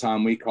by the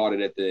time we caught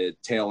it at the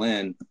tail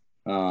end,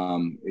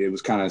 it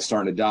was kind of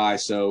starting to die.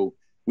 So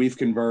we've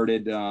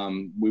converted.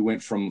 We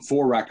went from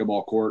 4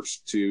 racquetball courts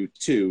to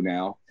 2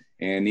 now.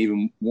 And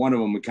even one of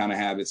them, we kind of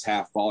have, it's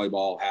half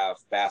volleyball, half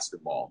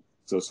basketball.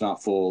 So it's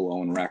not full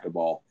on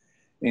racquetball.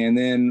 And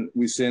then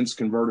we since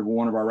converted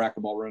one of our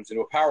racquetball rooms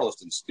into a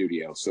powerlifting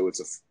studio. So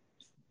it's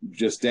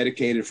just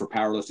dedicated for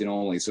powerlifting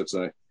only. So it's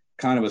a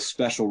kind of a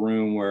special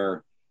room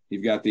where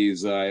you've got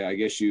these, I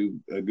guess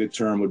a good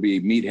term would be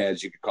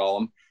meatheads, you could call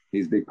them.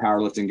 These big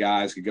powerlifting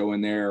guys could go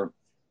in there,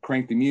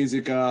 crank the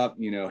music up,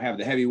 have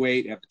the heavy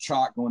weight, have the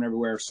chalk going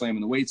everywhere,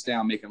 slamming the weights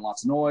down, making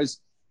lots of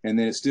noise. And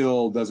then it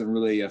still doesn't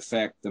really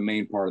affect the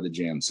main part of the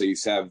gym. So you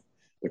have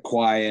the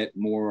quiet,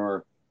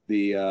 more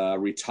the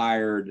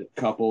retired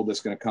couple that's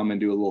going to come and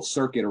do a little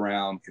circuit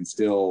around can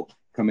still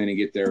come in and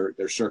get their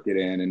circuit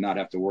in and not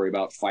have to worry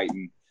about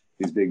fighting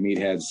these big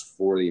meatheads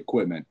for the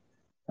equipment.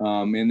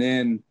 And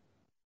then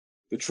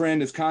the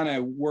trend has kind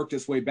of worked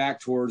its way back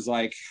towards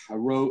like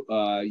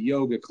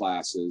yoga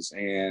classes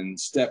and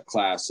step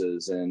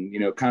classes. And,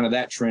 kind of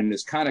that trend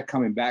is kind of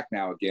coming back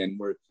now again,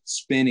 where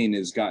spinning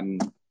has gotten,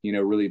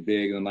 really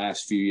big in the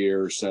last few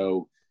years.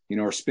 So,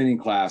 our spinning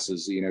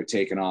classes,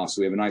 taken off.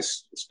 So we have a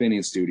nice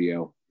spinning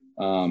studio.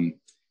 And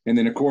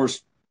then of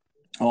course,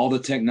 all the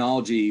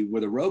technology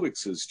with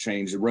aerobics has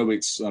changed,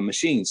 aerobics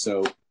machines.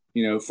 So,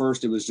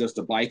 first it was just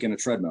a bike and a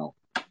treadmill.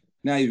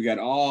 Now you've got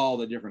all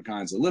the different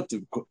kinds of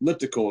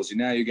ellipticals.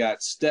 Now you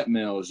got step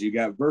mills, you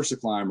got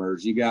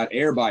VersaClimbers, you got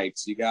air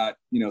bikes, you got,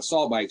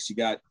 salt bikes, you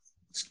got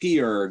ski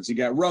ergs, you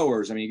got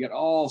rowers. I mean, you got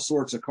all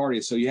sorts of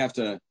cardio. So you have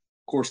to, of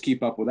course,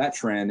 keep up with that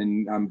trend.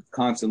 And I'm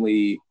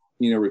constantly,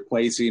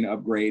 replacing,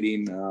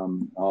 upgrading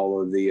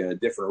all of the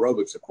different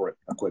aerobics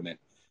equipment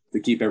to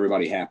keep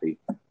everybody happy.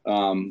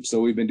 So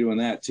we've been doing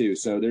that too.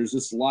 So there's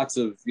just lots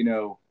of,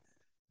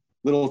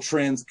 little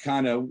trends.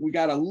 We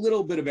got a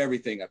little bit of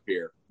everything up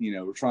here.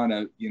 We're trying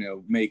to,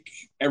 make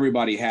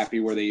everybody happy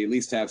where they at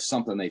least have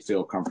something they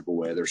feel comfortable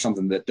with, or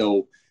something that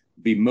they'll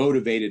be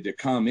motivated to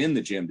come in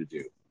the gym to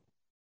do.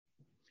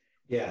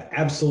 Yeah,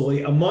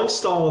 absolutely.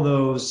 Amongst all of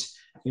those,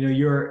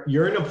 you're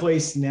in a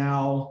place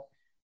now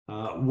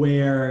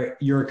where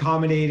you're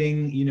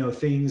accommodating,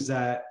 things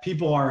that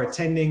people are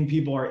attending,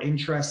 people are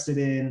interested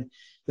in,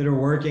 that are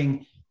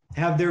working.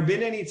 Have there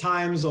been any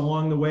times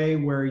along the way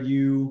where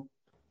you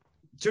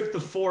took the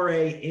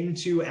foray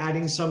into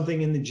adding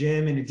something in the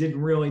gym and it didn't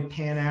really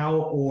pan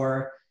out,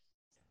 or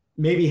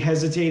maybe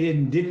hesitated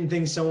and didn't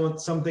think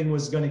something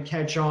was going to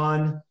catch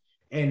on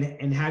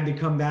and had to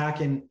come back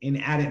and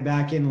add it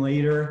back in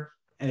later?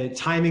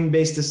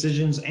 Timing-based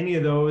decisions, any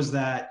of those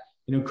that,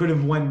 could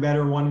have went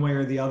better one way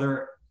or the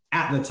other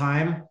at the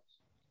time?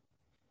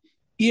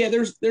 Yeah,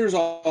 there's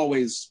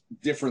always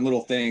different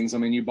little things. I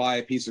mean, you buy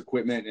a piece of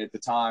equipment at the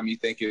time, you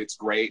think it's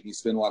great, and you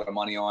spend a lot of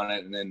money on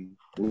it, and then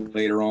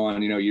later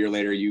on, a year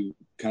later, you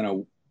kind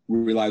of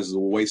realize it's a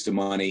waste of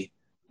money.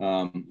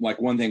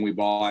 Like one thing we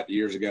bought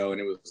years ago,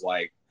 and it was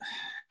like,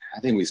 I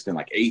think we spent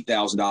like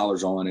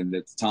 $8,000 on it. And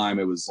at the time,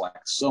 it was like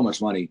so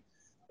much money.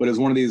 But it was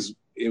one of these.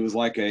 It was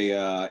like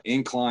a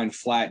incline,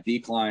 flat,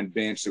 decline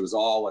bench that was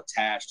all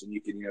attached, and you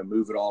can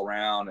move it all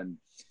around. And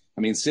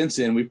I mean, since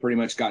then, we've pretty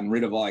much gotten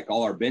rid of like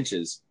all our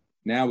benches.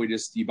 Now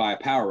you buy a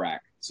power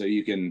rack, so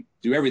you can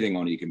do everything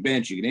on it. You can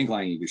bench, you can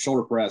incline, you can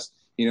shoulder press,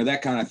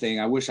 that kind of thing.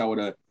 I wish I would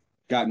have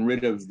gotten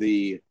rid of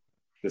the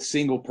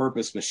single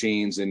purpose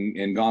machines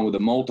and gone with the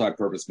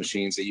multi-purpose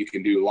machines that you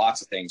can do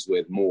lots of things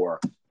with more.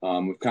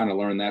 We've kind of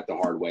learned that the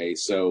hard way.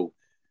 So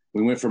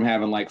we went from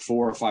having like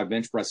 4 or 5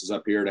 bench presses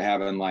up here to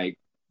having like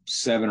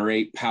 7 or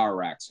 8 power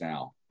racks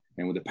now.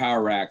 And with the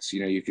power racks,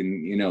 you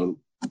can,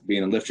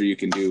 being a lifter, you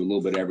can do a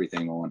little bit of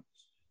everything on.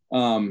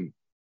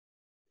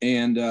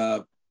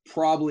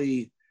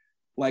 Probably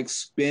like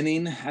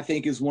spinning, I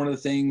think, is one of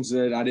the things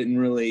that I didn't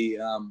really,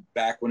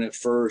 back when it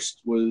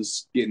first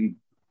was getting,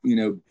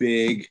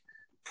 big,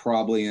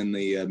 probably in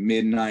the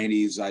mid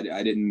 90s,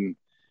 I didn't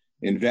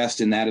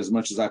invest in that as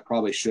much as I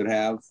probably should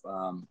have.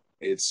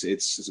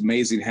 It's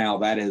amazing how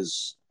that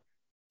has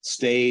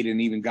stayed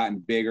and even gotten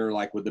bigger,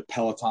 like with the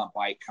Peloton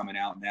bike coming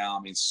out now.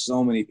 I mean,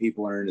 so many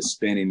people are into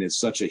spinning. It's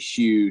such a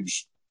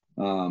huge,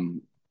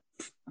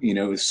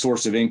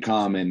 source of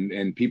income,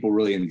 and people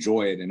really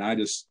enjoy it. And I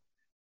just,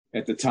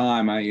 at the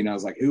time, I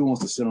was like, who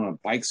wants to sit on a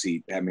bike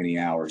seat that many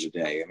hours a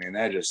day? I mean,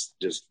 that just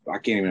I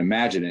can't even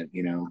imagine it,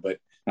 but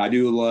I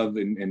do love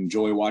and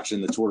enjoy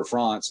watching the Tour de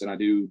France, and I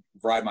do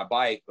ride my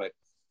bike, but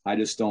I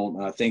just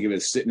don't think of it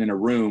as sitting in a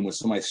room with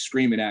somebody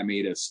screaming at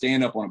me to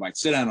stand up on a bike,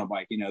 sit down on a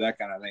bike, that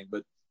kind of thing.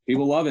 But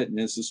people love it. And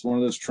it's just one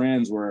of those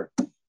trends where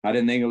I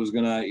didn't think it was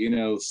going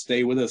to,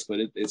 stay with us, but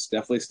it's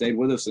definitely stayed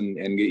with us and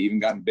even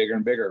gotten bigger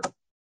and bigger.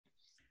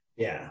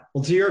 Yeah.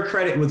 Well, to your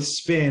credit with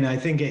spin, I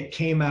think it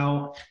came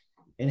out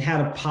and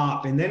had a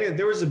pop, and then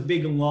there was a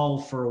big lull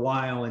for a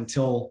while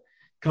until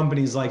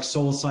companies like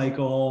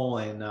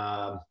SoulCycle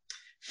and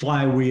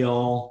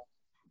Flywheel,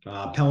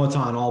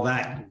 Peloton, all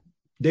that,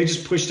 they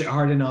just pushed it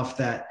hard enough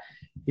that,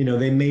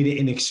 they made it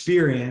an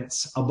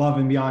experience above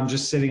and beyond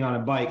just sitting on a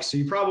bike. So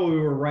you probably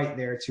were right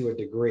there to a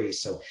degree.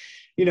 So,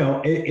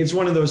 it's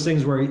one of those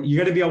things where you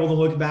got to be able to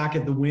look back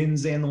at the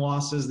wins and the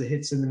losses, the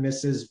hits and the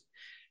misses.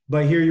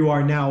 But here you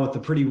are now with a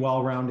pretty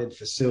well-rounded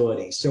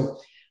facility. So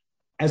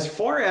as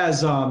far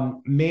as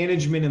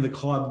management of the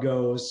club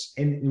goes,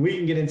 and we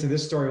can get into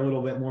this story a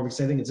little bit more because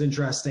I think it's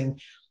interesting.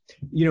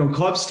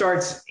 Club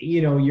starts,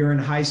 you're in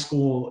high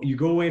school, you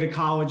go away to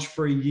college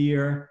for a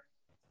year,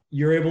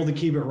 you're able to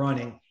keep it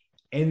running.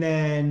 And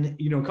then,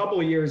 a couple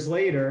of years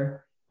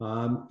later,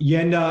 you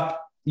end up,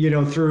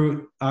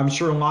 through, I'm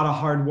sure, a lot of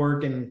hard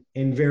work and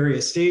in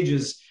various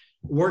stages,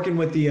 working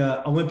with the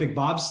Olympic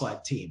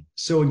bobsled team.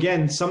 So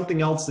again,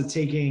 something else that's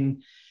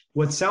taking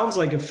what sounds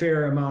like a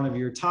fair amount of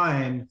your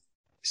time,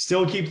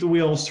 still keep the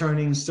wheels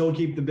turning, still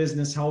keep the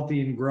business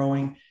healthy and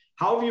growing.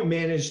 How have you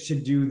managed to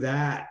do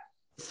that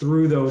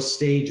through those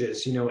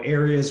stages,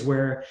 areas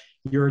where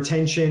your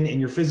attention and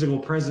your physical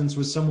presence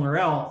was somewhere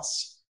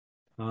else,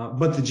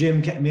 but the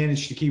gym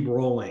managed to keep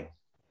rolling?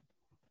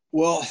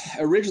 Well,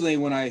 originally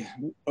when I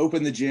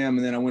opened the gym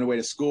and then I went away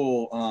to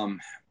school,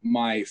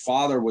 my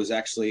father was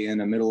actually in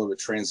the middle of a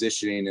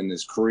transitioning in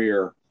his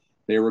career.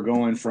 They were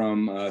going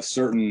from a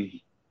certain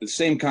the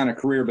same kind of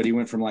career, but he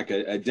went from like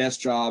a desk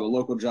job, a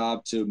local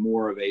job, to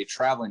more of a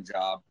traveling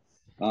job.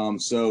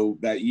 So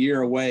that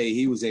year away,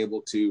 he was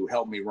able to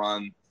help me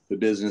run the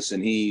business,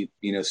 and he,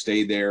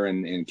 stayed there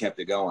and kept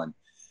it going.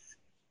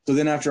 So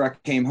then after I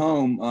came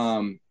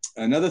home,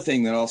 another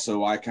thing that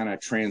also I kind of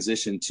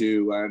transitioned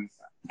to, and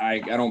I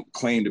don't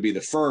claim to be the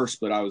first,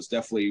 but I was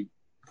definitely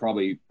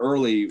probably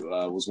early,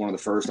 was one of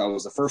the first. I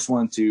was the first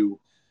one to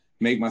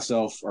make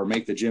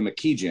the gym a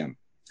key gym.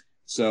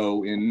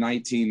 So in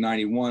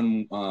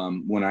 1991,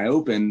 when I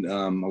opened,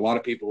 a lot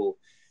of people,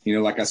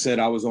 like I said,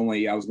 I was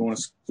going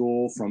to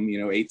school from,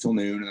 8 till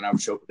noon, and then I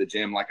would show up at the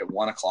gym like at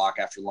 1 o'clock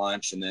after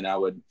lunch. And then I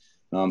would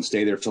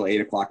stay there till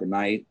 8 o'clock at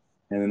night.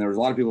 And then there was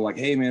a lot of people like,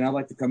 hey man, I'd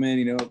like to come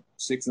in,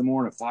 6 in the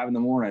morning, 5 in the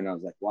morning. And I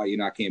was like, well,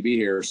 I can't be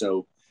here.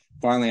 So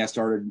finally I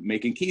started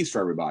making keys for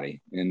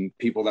everybody and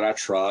people that I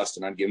trust,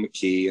 and I'd give them a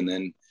key. And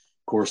then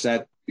of course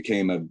that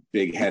became a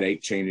big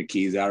headache, changing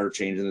keys out or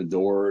changing the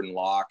door and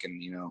lock.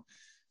 And,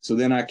 so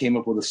then I came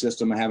up with a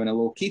system of having a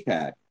little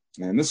keypad.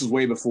 And this is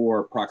way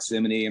before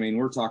proximity. I mean,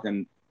 we're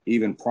talking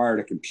even prior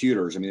to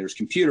computers. I mean, there's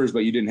computers,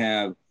 but you didn't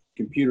have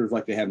computers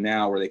like they have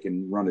now where they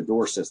can run a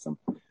door system.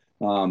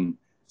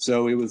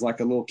 So it was like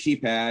a little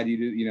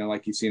keypad,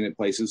 like you've seen at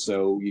places.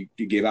 So you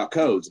give out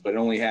codes, but it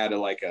only had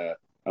a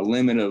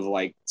limit of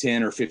like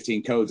 10 or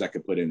 15 codes I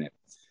could put in it.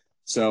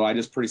 So I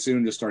just pretty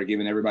soon just started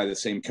giving everybody the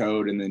same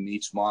code. And then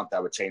each month I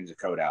would change the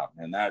code out.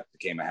 And that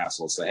became a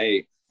hassle. Say,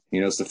 hey,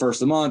 it's the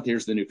first of the month,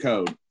 here's the new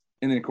code.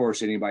 And then of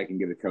course, anybody can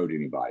give a code to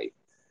anybody.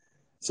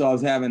 So I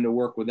was having to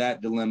work with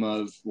that dilemma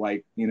of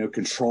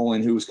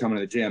controlling who was coming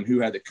to the gym,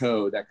 who had the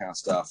code, that kind of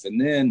stuff. And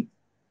then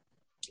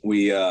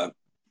we, of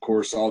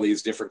course, all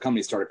these different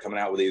companies started coming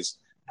out with these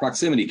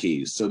proximity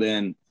keys. So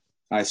then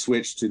I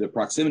switched to the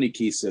proximity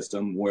key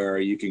system where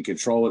you can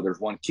control it. There's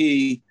one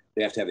key.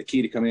 They have to have the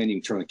key to come in. You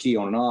can turn the key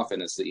on and off,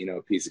 and it's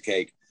a piece of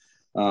cake.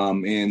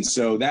 And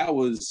so that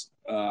was,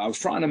 I was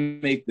trying to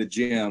make the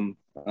gym,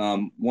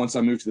 once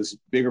I moved to this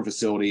bigger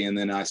facility, and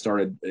then I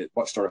started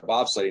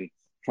bobsledding,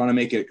 trying to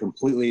make it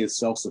completely as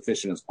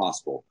self-sufficient as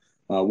possible.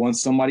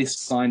 Once somebody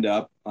signed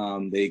up,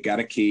 they got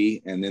a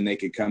key, and then they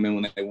could come in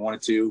when they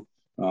wanted to.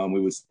 We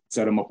would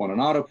set them up on an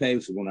auto pay,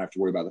 so we don't have to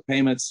worry about the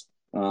payments.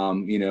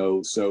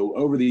 So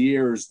over the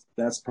years,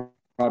 that's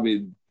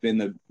probably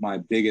been my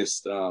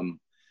biggest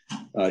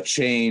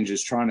change,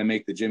 is trying to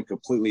make the gym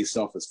completely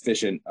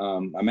self-sufficient.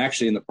 I'm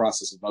actually in the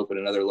process of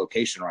opening another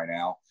location right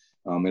now.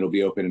 It'll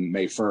be open in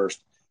May 1st,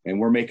 and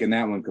we're making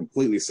that one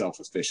completely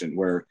self-sufficient,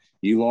 where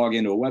you log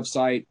into a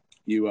website,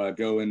 you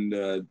go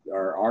into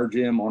our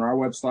gym on our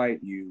website,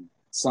 you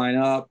sign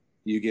up,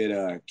 you get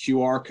a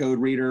QR code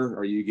reader,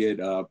 or you get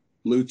a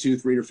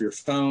Bluetooth reader for your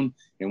phone.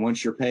 And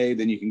once you're paid,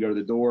 then you can go to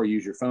the door,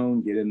 use your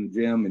phone, get in the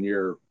gym, and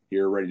you're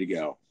ready to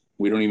go.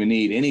 We don't even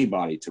need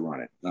anybody to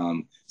run it.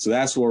 So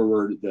that's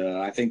where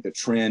I think the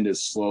trend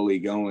is slowly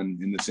going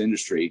in this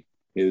industry,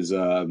 is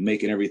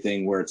making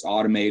everything where it's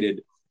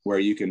automated, where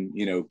you can,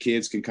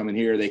 kids can come in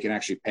here, they can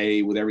actually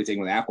pay with everything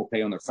with Apple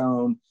Pay on their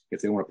phone.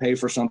 If they want to pay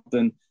for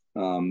something,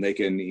 they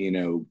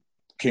can,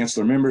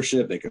 cancel their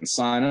membership, they can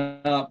sign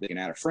up, they can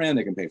add a friend,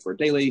 they can pay for a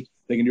daily,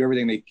 they can do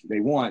everything they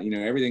want.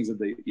 Everything's at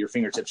your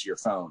fingertips of your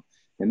phone.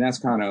 And that's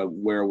kind of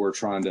where we're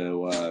trying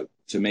to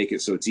make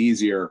it so it's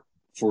easier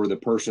for the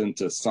person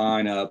to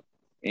sign up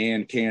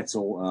and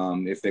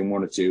cancel if they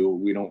wanted to.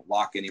 We don't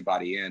lock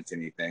anybody into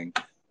anything.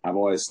 I've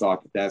always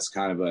thought that that's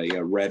kind of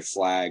a red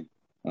flag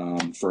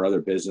for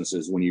other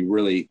businesses. When you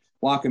really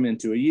lock them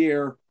into a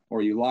year,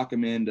 or you lock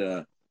them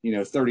into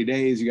 30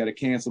 days, you got to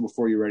cancel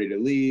before you're ready to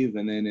leave.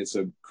 And then it's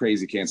a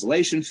crazy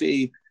cancellation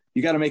fee.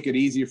 You got to make it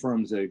easier for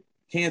them to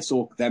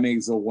cancel. That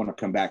means they'll want to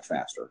come back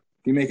faster.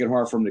 If you make it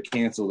hard for them to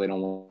cancel, they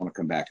don't want to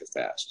come back as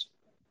fast.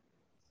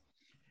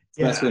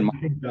 So yeah, I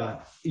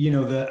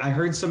think, I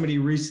heard somebody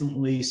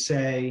recently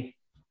say,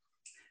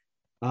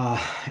 and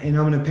I'm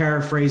going to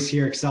paraphrase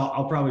here because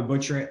I'll probably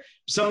butcher it,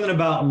 something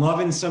about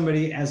loving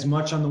somebody as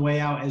much on the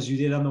way out as you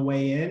did on the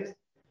way in.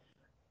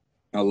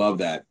 I love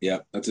that. Yeah,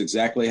 that's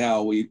exactly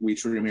how we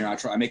treat them here.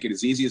 I make it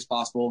as easy as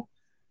possible.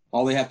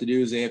 All they have to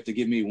do is they have to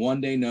give me 1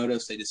 day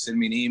notice. They just send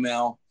me an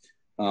email.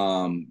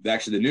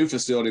 Actually, the new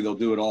facility, they'll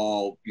do it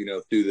all,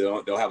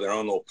 they'll have their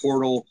own little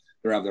portal.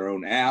 They'll have their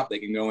own app. They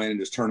can go in and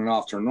just turn it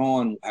off, turn it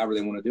on, however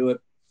they want to do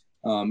it.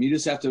 You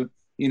just have to,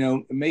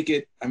 make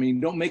it,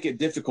 don't make it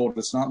difficult.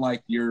 It's not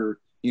like you're,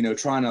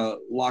 trying to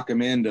lock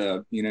them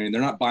into, they're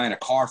not buying a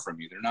car from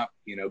you. They're not,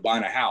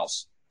 buying a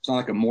house. It's not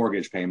like a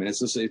mortgage payment.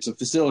 It's a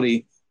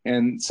facility,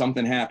 and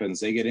something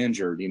happens. They get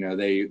injured.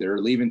 They're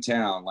leaving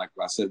town. Like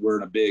I said, we're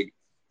in a big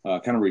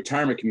kind of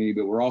retirement community,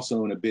 but we're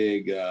also in a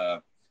big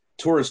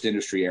tourist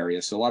industry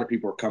area. So a lot of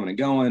people are coming and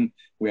going.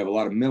 We have a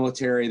lot of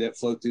military that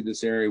float through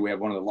this area. We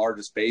have one of the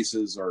largest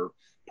bases, or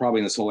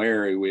probably in this whole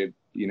area. We have,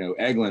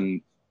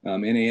 Eglin,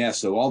 NAS.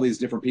 So all these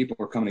different people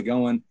are coming and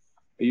going.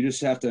 You just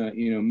have to,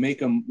 make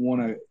them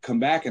want to come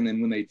back. And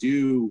then when they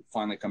do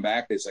finally come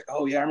back, it's like,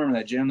 oh yeah, I remember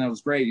that gym. That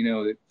was great.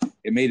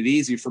 It made it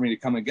easy for me to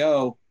come and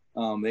go.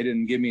 They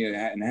didn't give me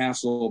a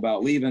hassle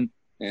about leaving.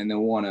 and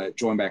they'll want to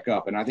join back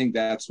up. And I think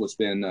that's what's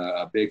been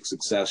a big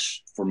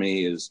success for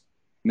me, is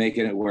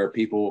making it where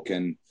people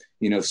can,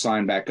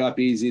 sign back up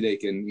easy. They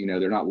can,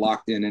 they're not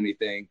locked in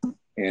anything,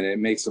 and it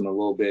makes them a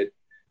little bit,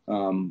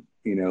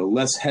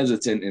 less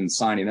hesitant in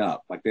signing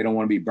up. Like they don't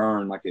want to be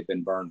burned like they've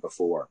been burned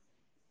before.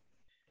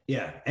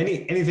 Yeah.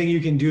 Anything you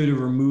can do to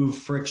remove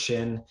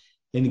friction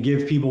and to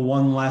give people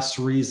one less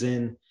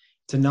reason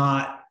to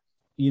not,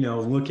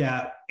 look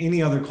at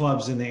any other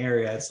clubs in the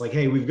area. It's like,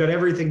 hey, we've got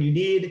everything you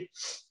need.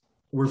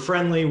 We're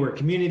friendly. We're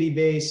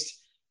community-based.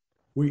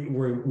 We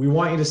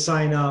want you to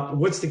sign up.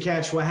 What's the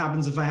catch? What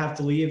happens if I have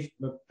to leave?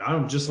 I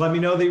don't, just let me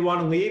know that you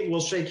want to leave. We'll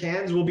shake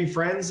hands. We'll be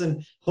friends,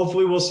 and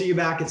hopefully we'll see you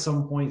back at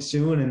some point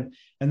soon.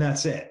 And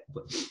that's it.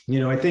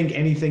 I think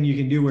anything you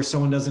can do where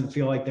someone doesn't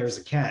feel like there's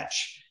a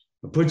catch,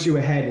 it puts you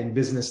ahead in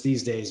business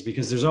these days,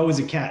 because there's always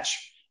a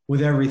catch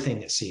with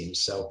everything, it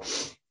seems. So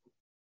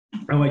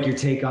I like your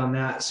take on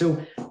that.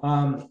 So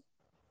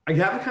I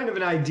have kind of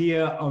an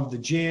idea of the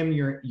gym,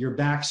 your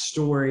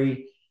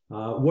backstory,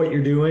 what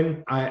you're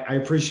doing. I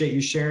appreciate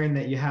you sharing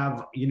that you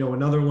have,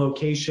 another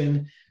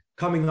location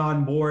coming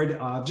on board.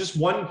 Just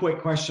one quick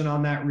question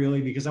on that,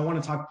 really, because I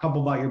want to talk a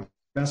couple about your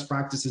best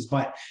practices,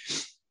 but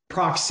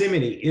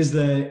proximity is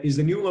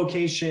the new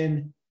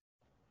location.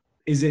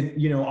 Is it,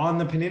 on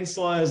the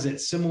peninsula? Is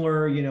it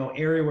similar,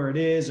 area where it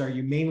is? Are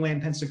you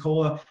mainland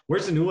Pensacola?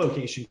 Where's the new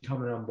location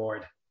coming on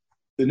board?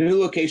 The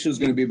new location is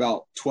going to be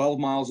about 12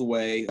 miles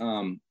away.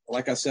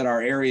 Like I said,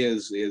 our area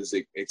is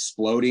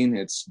exploding.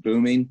 It's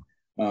booming.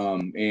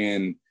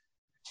 And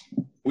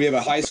we have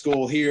a high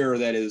school here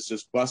that is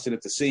just busted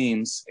at the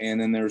seams.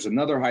 And then there's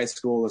another high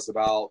school that's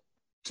about,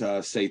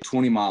 say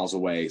 20 miles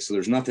away. So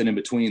there's nothing in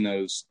between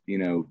those,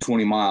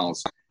 20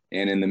 miles.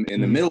 And in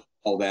the middle of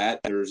all that,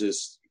 there's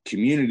this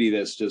community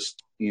that's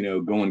just,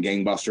 going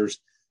gangbusters.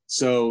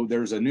 So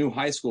there's a new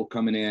high school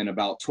coming in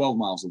about 12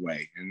 miles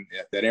away. And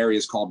that area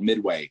is called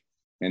Midway.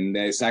 And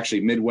it's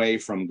actually midway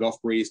from Gulf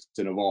Breeze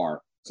to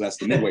Navarre. So that's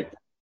the Midway.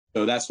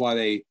 So that's why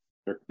they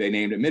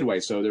named it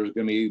Midway. So there's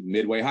going to be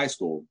Midway High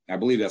School. I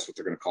believe that's what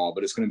they're going to call it.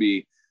 But it's going to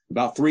be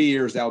about 3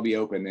 years that will be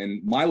open.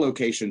 And my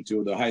location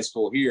to the high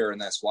school here, and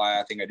that's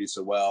why I think I do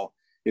so well,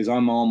 is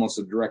I'm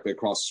almost directly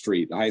across the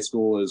street. The high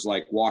school is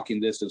like walking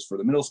distance for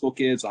the middle school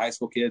kids, the high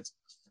school kids.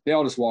 They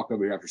all just walk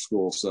over here after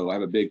school. So I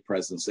have a big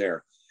presence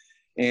there.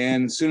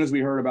 And as soon as we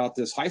heard about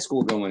this high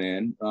school going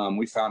in,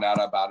 we found out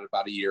about it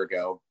about a year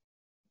ago.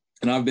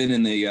 And I've been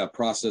in the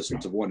process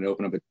of wanting to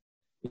open up,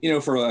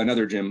 for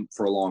another gym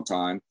for a long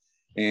time.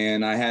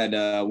 And I had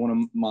one of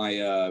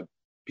my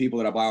people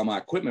that I buy all my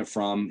equipment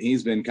from,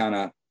 he's been kind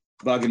of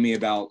bugging me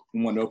about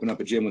wanting to open up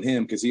a gym with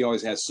him, because he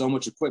always has so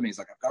much equipment. He's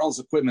like, I've got all this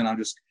equipment. I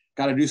just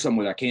got to do something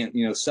with it. I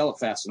can't, sell it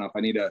fast enough.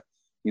 I need to,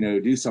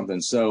 do something.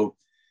 So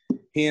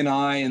he and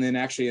I, and then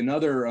actually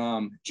another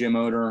gym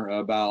owner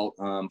about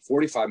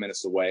 45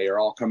 minutes away, are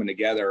all coming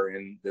together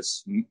in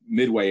this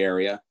Midway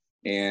area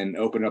and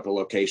open up a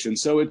location.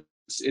 So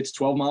it's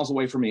 12 miles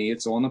away from me.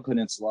 It's on the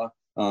peninsula.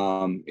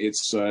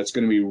 It's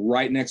going to be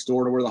right next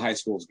door to where the high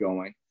school is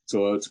going.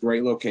 So it's a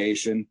great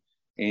location.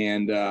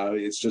 And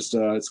it's just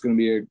it's going to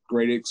be a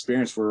great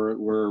experience.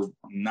 We're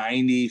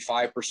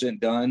 95%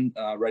 done,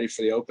 ready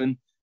for the open.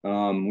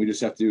 We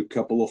just have to do a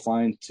couple of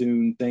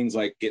fine-tune things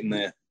like getting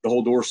the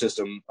whole door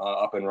system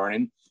up and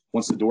running.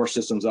 Once the door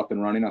system's up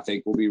and running, I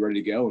think we'll be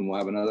ready to go, and we'll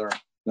have another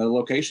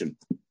location.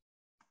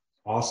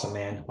 Awesome,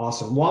 man.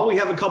 Awesome. While we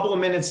have a couple of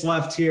minutes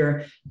left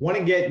here, want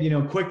to get,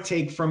 quick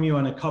take from you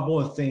on a couple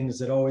of things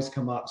that always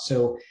come up.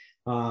 So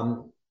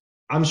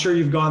I'm sure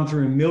you've gone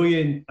through a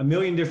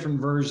million different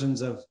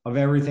versions of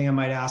everything I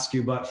might ask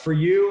you, but for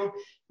you,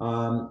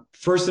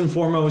 first and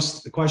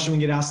foremost, the question we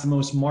get asked the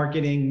most: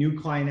 marketing, new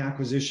client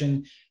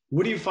acquisition.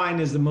 What do you find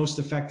is the most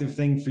effective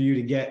thing for you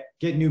to get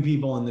new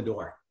people in the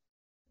door?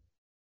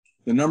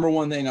 The number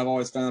one thing I've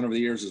always found over the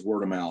years is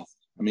word of mouth.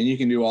 I mean, you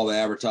can do all the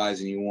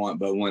advertising you want,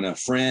 but when a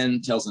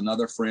friend tells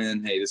another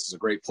friend, hey, this is a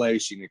great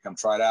place, you can come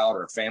try it out,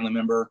 or a family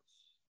member,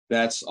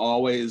 that's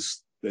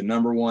always the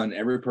number one.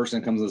 Every person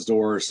that comes to this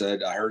door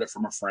said, I heard it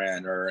from a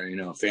friend, or,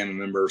 a family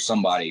member, or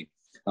somebody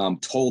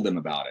told them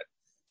about it.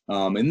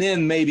 And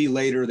then maybe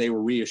later they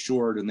were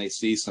reassured and they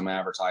see some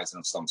advertising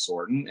of some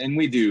sort. And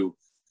we do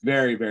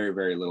very, very,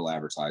 very little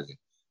advertising.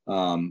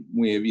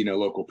 We have,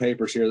 local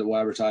papers here that will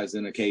advertise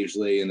in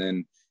occasionally. And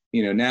then,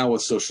 now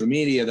with social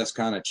media, that's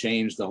kind of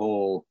changed the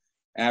whole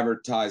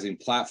advertising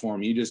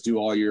platform. You just do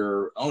all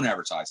your own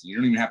advertising. You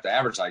don't even have to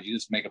advertise. You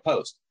just make a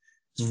post.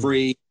 It's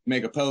free.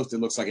 Make a post. It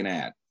looks like an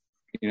ad,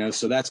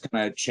 so that's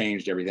kind of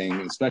changed everything.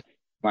 Especially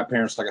my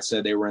parents, like I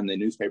said, they were in the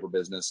newspaper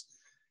business.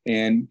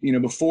 And,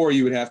 before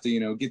you would have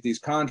to, get these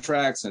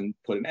contracts and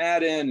put an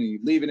ad in, and you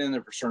leave it in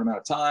there for a certain amount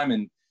of time.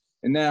 And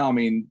now, I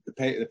mean,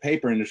 the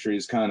paper industry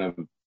is kind of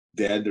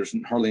dead. There's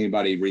hardly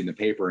anybody reading the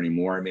paper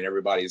anymore. I mean,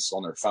 everybody's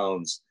on their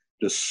phones,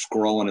 just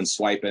scrolling and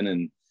swiping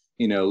and,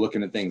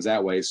 looking at things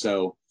that way.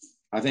 So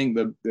I think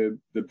the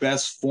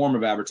best form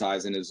of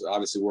advertising is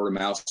obviously word of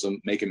mouth. So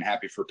making it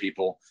happy for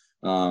people,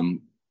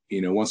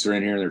 once they're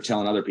in here and they're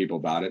telling other people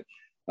about it.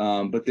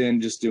 But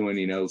then just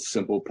doing,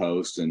 simple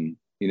posts and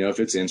if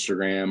it's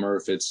Instagram or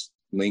if it's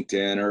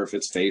LinkedIn or if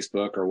it's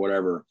Facebook or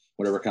whatever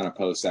kind of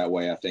post that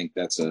way. I think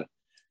that's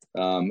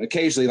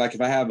occasionally, like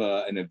if I have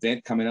an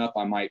event coming up,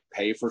 I might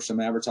pay for some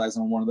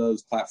advertising on one of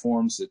those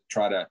platforms to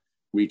try to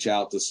reach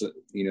out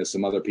to,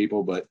 some other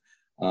people. But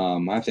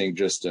I think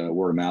just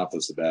word of mouth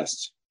is the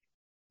best.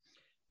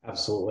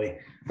 Absolutely.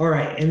 All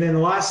right. And then the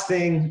last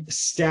thing,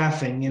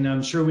 staffing. And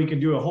I'm sure we could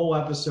do a whole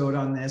episode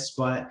on this,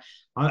 but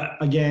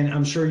again,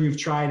 I'm sure you've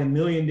tried a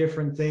million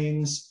different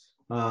things,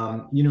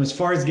 as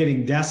far as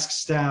getting desk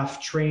staff,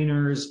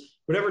 trainers,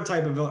 whatever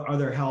type of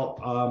other help.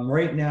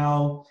 Right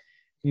now,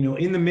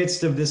 in the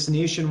midst of this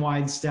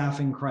nationwide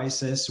staffing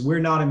crisis, we're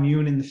not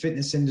immune in the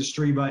fitness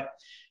industry, but,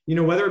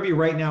 whether it be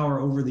right now or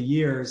over the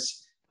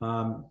years,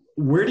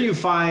 where do you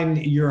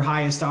find your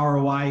highest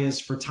ROI is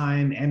for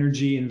time,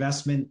 energy,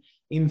 investment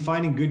in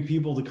finding good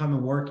people to come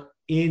and work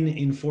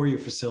in for your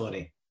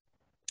facility?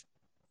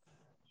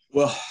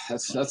 Well,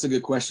 that's a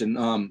good question.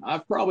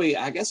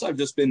 I guess I've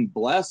just been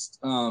blessed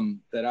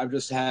that I've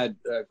just had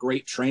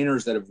great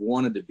trainers that have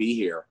wanted to be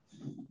here.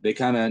 They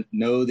kind of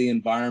know the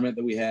environment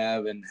that we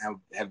have and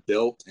have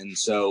built. And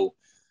so,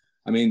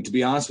 to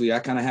be honest with you, I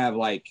kind of have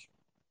like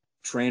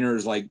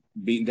trainers like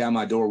beating down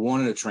my door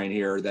wanting to train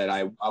here that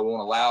I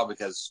won't allow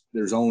because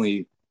there's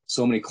only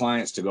so many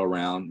clients to go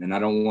around and I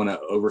don't want to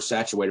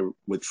oversaturate it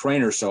with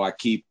trainers. So I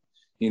keep,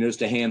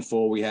 just a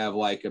handful. We have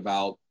like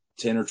about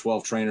 10 or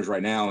 12 trainers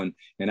right now.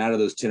 And out of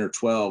those 10 or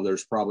 12,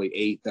 there's probably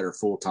 8 that are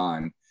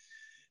full-time.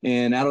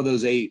 And out of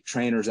those 8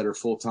 trainers that are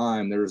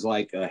full-time, there's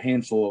like a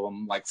handful of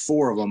them, like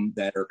 4 of them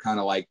that are kind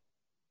of like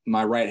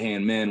my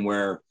right-hand men,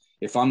 where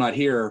if I'm not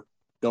here,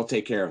 they'll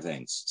take care of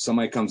things.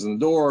 Somebody comes in the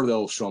door,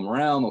 they'll show them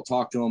around, they'll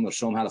talk to them, they'll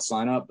show them how to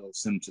sign up, they'll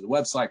send them to the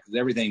website because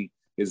everything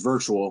is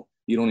virtual.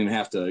 You don't even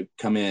have to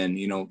come in,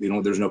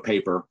 there's no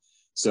paper.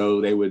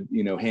 So they would,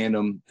 hand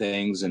them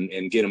things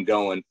and get them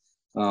going.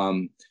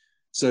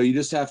 So you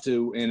just have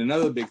to, and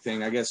another big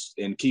thing, I guess,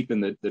 in keeping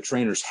the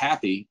trainers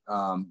happy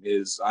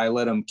is I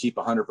let them keep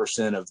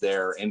 100% of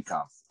their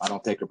income. I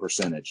don't take a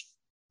percentage.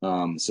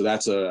 So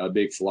that's a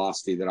big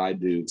philosophy that I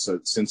do. So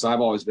since I've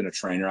always been a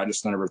trainer, I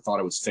just never thought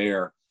it was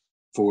fair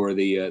for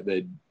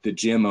the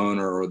gym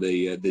owner or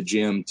the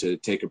gym to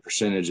take a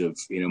percentage of,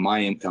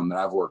 my income that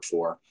I've worked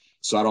for.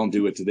 So I don't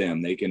do it to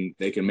them. They can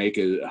make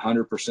it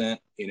 100%,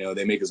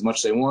 they make as much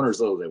as they want or as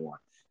little as they want.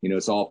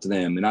 It's all up to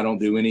them. And I don't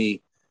do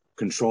any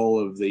control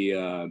of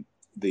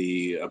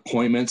the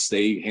appointments.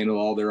 They handle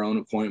all their own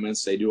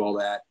appointments. They do all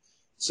that.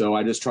 So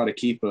I just try to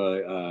keep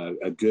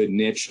a good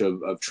niche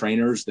of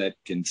trainers that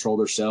control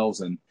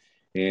themselves and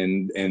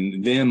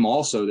them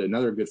also.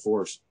 Another good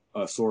source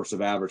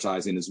of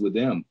advertising is with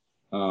them.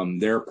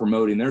 They're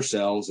promoting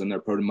themselves and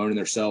they're promoting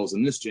themselves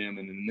in this gym,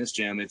 and in this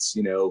gym, it's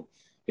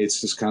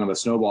it's just kind of a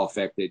snowball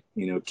effect that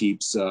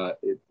keeps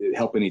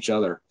helping each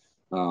other,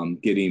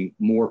 getting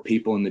more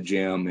people in the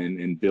gym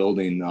and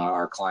building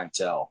our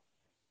clientele.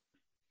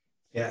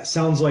 Yeah,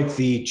 sounds like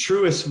the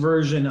truest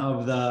version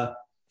of the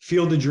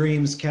Field of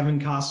Dreams, Kevin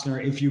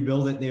Costner. If you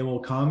build it, they will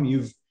come.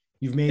 You've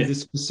made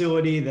this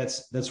facility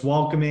that's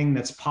welcoming,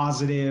 that's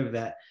positive,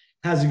 that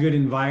has a good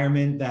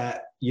environment,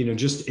 that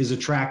just is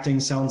attracting.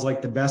 Sounds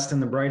like the best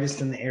and the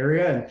brightest in the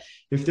area. And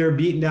if they're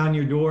beating down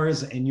your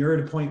doors and you're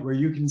at a point where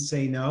you can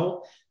say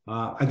no,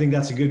 I think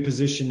that's a good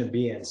position to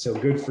be in. So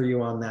good for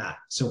you on that.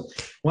 So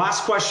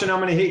last question I'm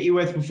going to hit you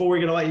with before we're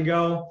going to let you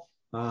go.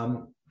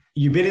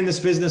 You've been in this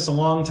business a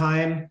long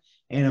time,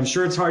 and I'm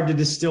sure it's hard to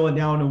distill it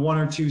down to 1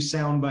 or 2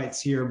 sound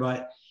bites here,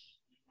 but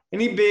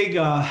any big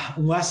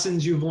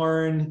lessons you've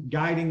learned,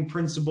 guiding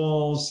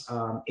principles,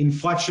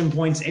 inflection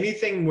points,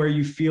 anything where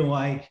you feel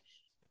like,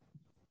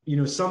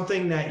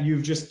 something that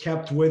you've just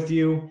kept with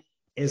you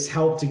has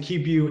helped to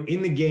keep you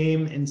in the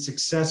game and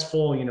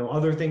successful?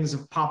 Other things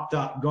have popped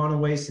up, gone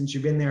away since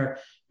you've been there.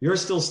 You're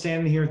still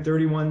standing here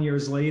 31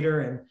 years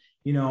later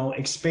and,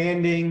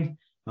 expanding.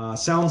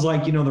 Sounds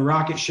like, the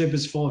rocket ship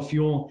is full of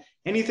fuel.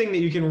 Anything that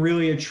you can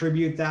really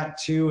attribute that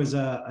to as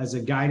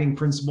a guiding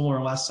principle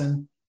or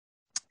lesson?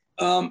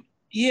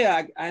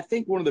 Yeah, I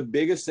think one of the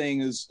biggest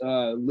things is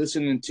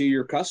listening to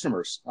your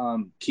customers,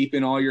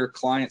 keeping all your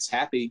clients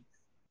happy.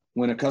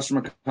 When a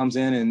customer comes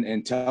in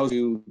and tells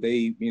you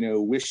they,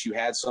 wish you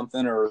had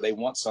something or they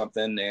want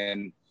something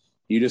and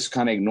you just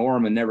kind of ignore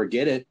them and never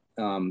get it,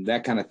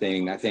 that kind of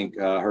thing, I think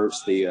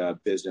hurts the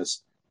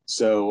business.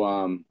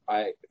 So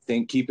I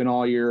think keeping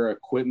all your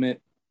equipment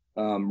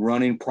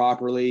running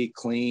properly,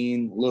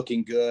 clean,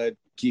 looking good,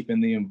 keeping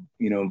the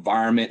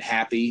environment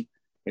happy.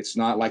 It's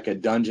not like a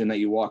dungeon that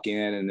you walk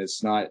in and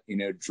it's not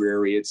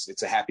dreary.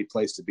 It's a happy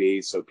place to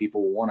be. So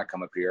people will want to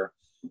come up here,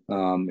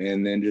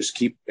 and then just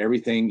keep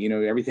everything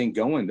everything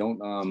going.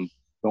 Don't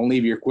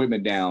leave your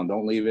equipment down.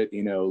 Don't leave it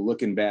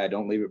looking bad.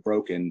 Don't leave it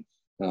broken.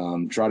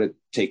 Try to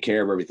take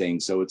care of everything.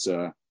 So it's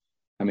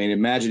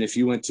imagine if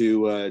you went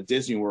to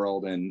Disney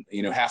World and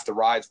half the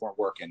rides weren't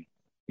working.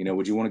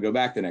 Would you want to go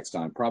back the next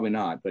time? Probably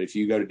not. But if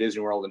you go to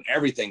Disney World and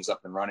everything's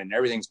up and running,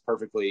 everything's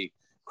perfectly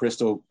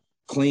crystal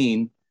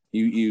clean,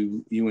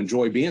 you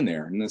enjoy being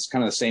there. And that's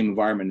kind of the same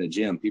environment in the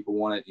gym. People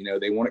want it,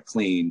 they want it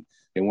clean.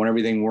 They want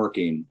everything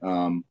working.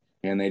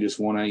 and they just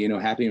want a,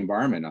 happy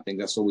environment. I think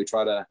that's what we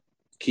try to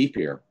keep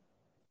here.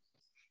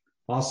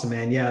 Awesome,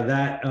 man. Yeah,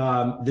 that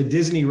the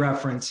Disney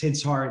reference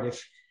hits hard.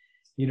 If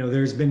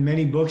there's been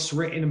many books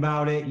written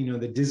about it.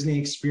 The Disney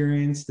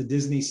experience, the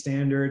Disney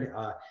standard.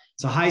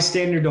 It's a high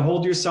standard to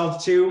hold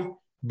yourself to,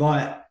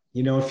 but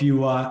if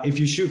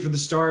you shoot for the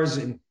stars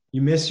and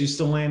you miss, you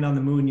still land on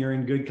the moon. You're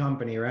in good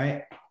company,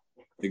 right?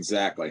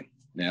 Exactly.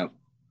 Yeah.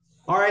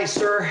 All right,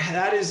 sir.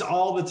 That is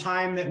all the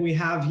time that we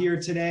have here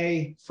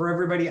today. For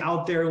everybody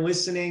out there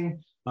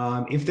listening,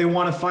 if they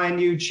want to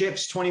find you,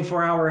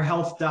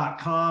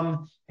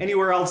 chips24hourhealth.com.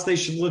 Anywhere else they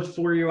should look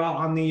for you out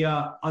on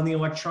the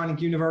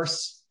electronic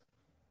universe?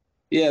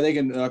 Yeah, they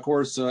can, of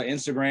course,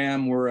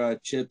 Instagram, we're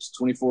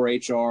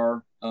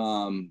Chips24HR.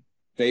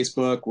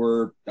 Facebook,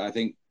 we're, I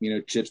think,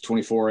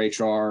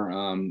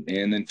 Chips24HR,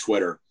 and then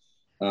Twitter.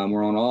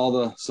 We're on all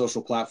the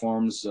social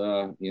platforms,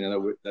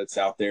 that's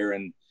out there.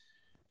 And,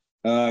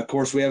 of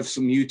course, we have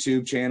some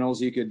YouTube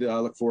channels. You could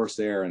look for us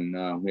there.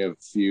 And we have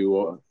a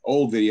few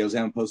old videos. I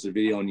haven't posted a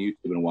video on YouTube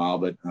in a while,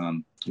 but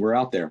we're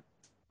out there.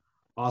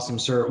 Awesome,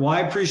 sir. Well, I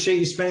appreciate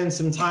you spending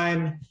some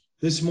time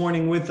this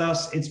morning with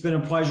us. It's been a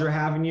pleasure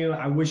having you.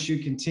 I wish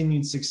you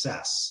continued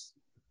success.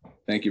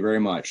 Thank you very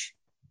much.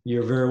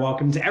 You're very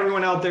welcome. To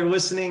everyone out there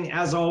listening,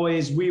 as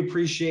always, we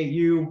appreciate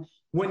you.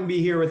 Wouldn't be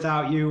here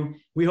without you.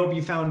 We hope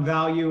you found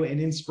value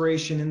and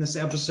inspiration in this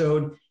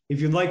episode.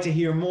 If you'd like to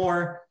hear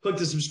more, click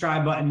the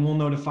subscribe button. We'll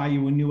notify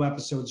you when new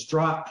episodes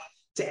drop.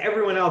 To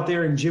everyone out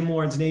there in Gym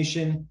Lords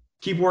Nation,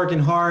 keep working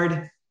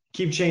hard,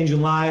 keep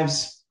changing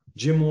lives.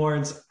 Gym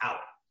Lords out.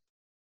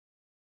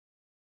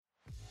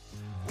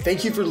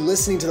 Thank you for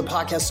listening to the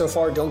podcast so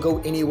far. Don't go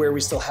anywhere.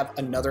 We still have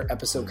another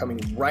episode coming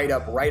right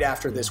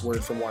after this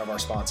word from one of our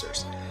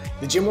sponsors.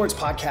 The Gym Lords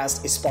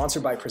podcast is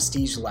sponsored by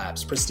Prestige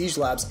Labs. Prestige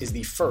Labs is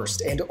the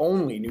first and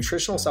only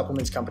nutritional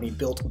supplements company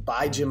built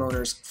by gym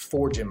owners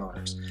for gym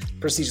owners.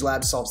 Prestige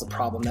Labs solves the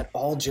problem that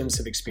all gyms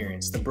have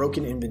experienced: the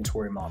broken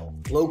inventory model,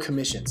 low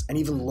commissions, and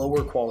even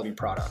lower quality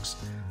products.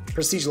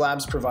 Prestige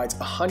Labs provides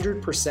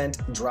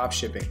 100% drop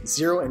shipping,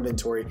 zero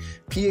inventory,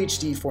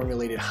 PhD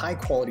formulated high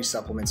quality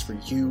supplements for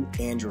you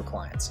and your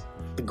clients.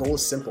 The goal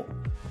is simple: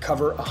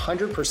 cover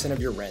 100% of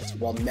your rent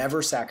while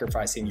never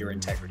sacrificing your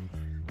integrity.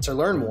 To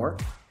learn more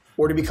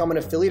or to become an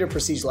affiliate of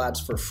Prestige Labs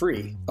for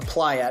free,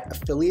 apply at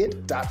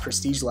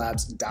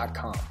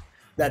affiliate.prestigelabs.com.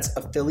 That's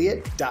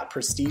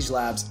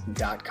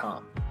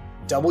affiliate.prestigelabs.com.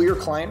 Double your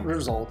client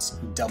results,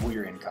 double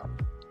your income.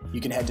 You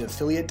can head to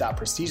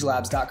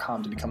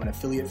affiliate.prestigelabs.com to become an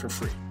affiliate for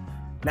free.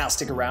 Now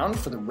stick around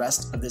for the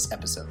rest of this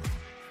episode.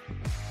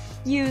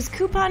 Use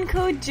coupon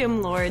code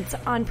GYMLORDS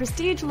on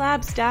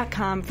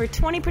prestigelabs.com for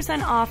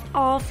 20% off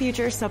all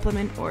future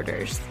supplement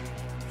orders.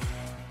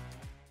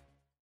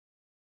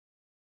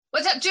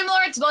 What's up, Gym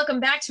Lords?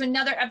 Welcome back to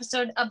another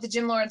episode of the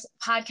Gym Lords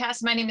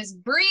podcast. My name is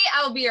Bree.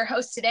 I will be your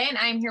host today, and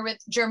I am here with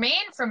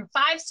Germaine from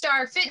 5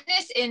 Star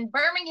Fitness in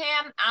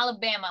Birmingham,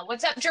 Alabama.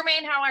 What's up,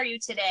 Germaine? How are you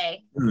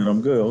today?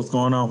 I'm good. What's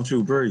going on with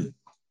you, Bree?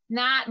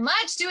 Not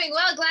much. Doing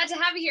well. Glad to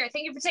have you here.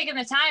 Thank you for taking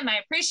the time. I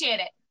appreciate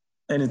it.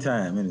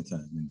 Anytime.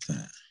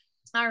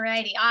 All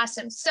righty.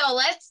 Awesome. So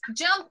let's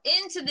jump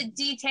into the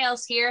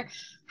details here.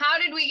 How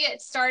did we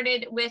get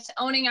started with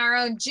owning our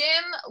own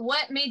gym?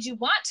 What made you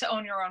want to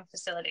own your own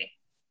facility?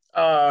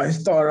 It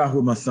started off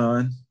with my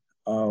son.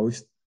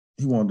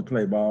 He wanted to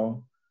play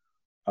ball.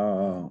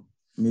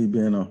 Me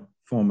being a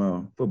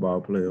former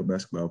football player,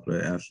 basketball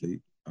player,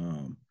 athlete,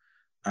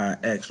 I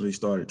actually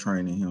started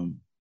training him.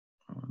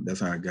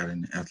 That's how I got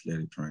into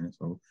athletic training.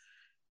 So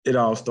it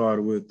all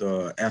started with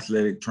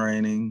athletic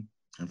training,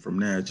 and from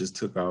there it just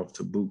took off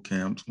to boot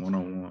camps,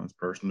 one-on-ones,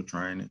 personal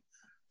training,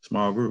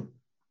 small group.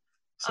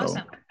 So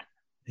awesome.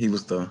 He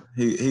was the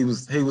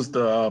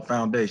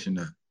foundation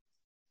there.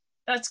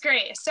 That's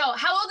great. So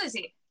how old is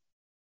he?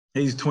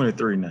 He's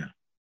 23 now.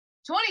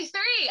 23.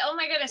 Oh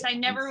my goodness. I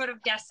never would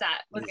have guessed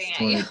that looking at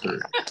you.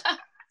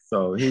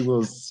 So he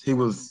was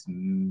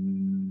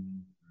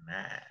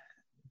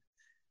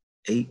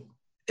 8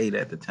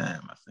 at the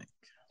time, I think.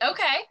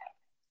 Okay.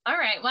 All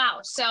right. Wow.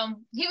 So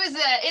he was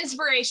the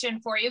inspiration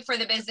for you for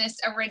the business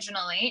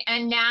originally,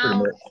 and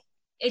now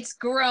it's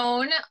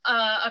grown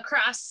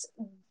across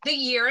the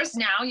years.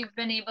 Now you've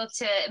been able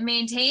to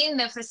maintain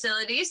the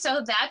facility,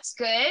 so that's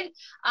good.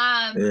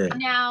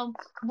 Now,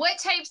 what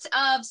types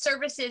of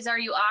services are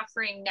you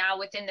offering now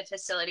within the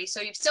facility?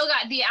 So you've still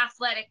got the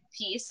athletic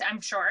piece, I'm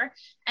sure,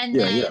 and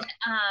then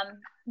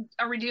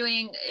are we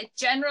doing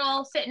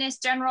general fitness,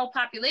 general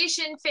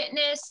population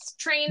fitness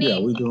training? Yeah,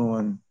 we're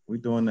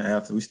doing the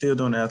athletic. We're still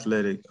doing the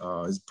athletic.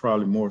 It's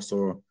probably more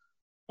so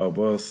of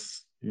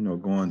us,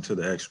 going to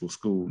the actual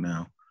school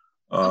now.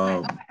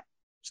 Okay.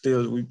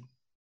 We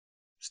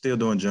still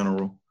doing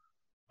general.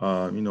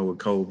 With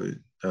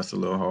COVID, that's a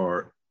little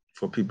hard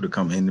for people to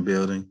come in the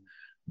building.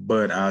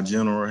 But our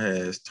general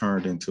has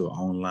turned into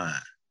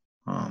online.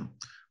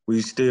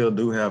 We still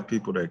do have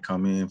people that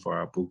come in for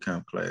our boot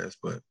camp class,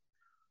 but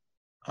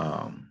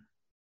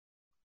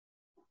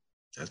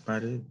that's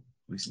about it.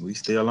 We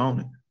still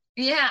own it.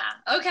 Yeah.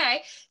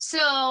 Okay.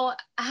 So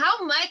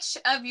how much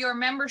of your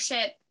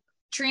membership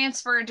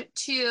transferred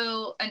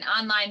to an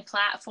online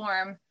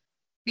platform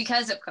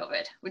because of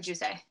COVID, would you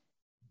say?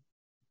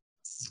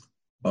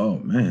 Oh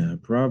man,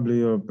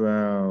 probably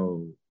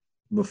about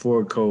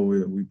before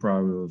COVID, we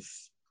probably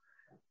was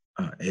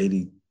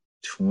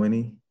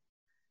 80-20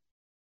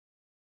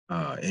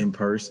 in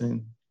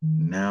person.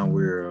 Now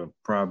we're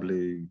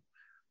probably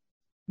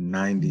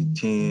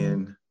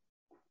 90-10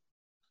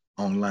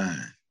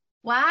 online.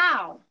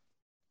 Wow.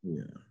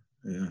 Yeah.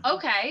 Yeah.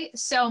 Okay.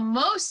 So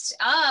most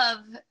of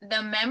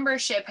the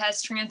membership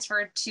has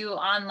transferred to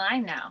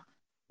online now.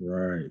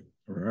 Right.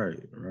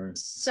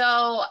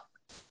 So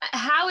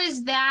how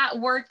is that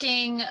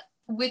working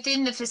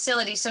within the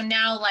facility? So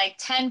now like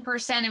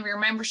 10% of your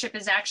membership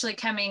is actually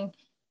coming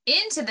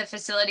into the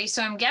facility.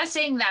 So I'm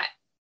guessing that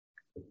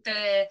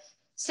the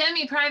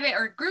semi-private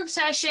or group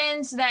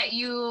sessions that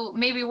you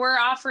maybe were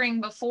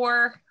offering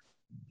before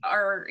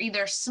are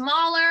either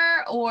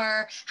smaller,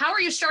 or how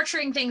are you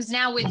structuring things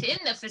now within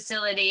the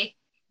facility?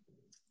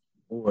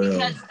 Well,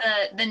 because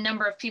the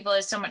number of people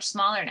is so much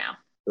smaller now.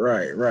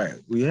 Right.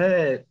 We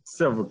had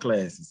several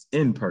classes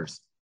in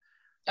person.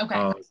 Okay.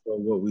 So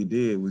what we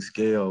did, we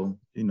scaled,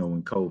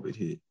 when COVID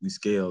hit, we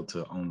scaled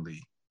to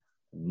only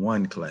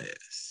one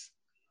class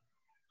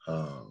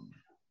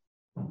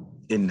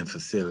in the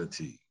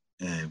facility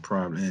and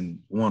probably in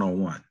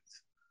one-on-ones.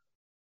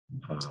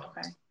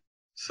 Okay.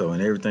 So,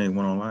 and everything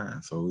went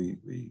online. So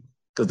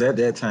because at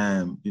that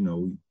time,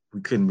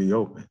 we couldn't be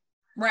open.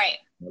 Right.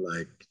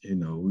 Like,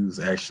 we was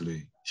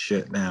actually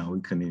shut down.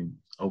 We couldn't even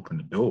open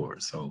the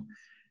doors. So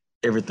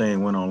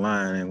everything went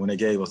online. And when they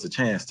gave us a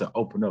chance to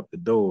open up the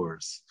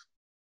doors,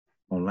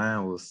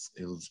 online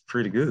it was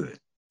pretty good.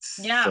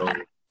 Yeah. So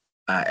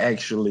I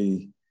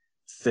actually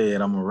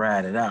said, I'm gonna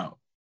ride it out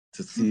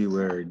to see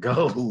where it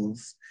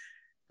goes.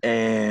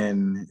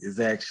 And it's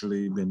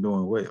actually been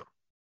doing well.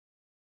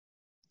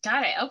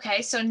 Got it.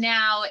 Okay. So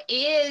now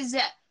is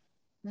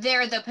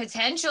there the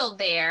potential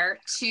there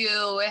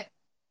to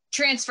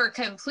transfer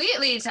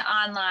completely to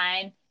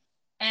online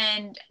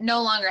and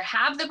no longer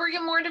have the brick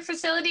and mortar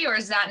facility, or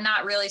is that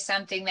not really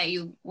something that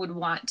you would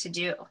want to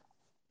do?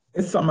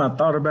 It's something I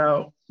thought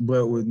about,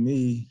 but with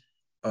me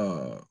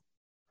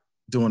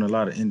doing a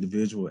lot of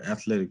individual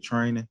athletic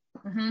training,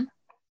 mm-hmm.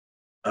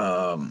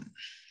 I'm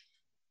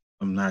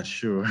not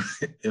sure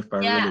if I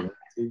really want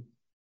to.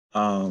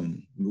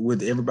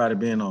 With everybody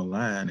being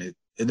online,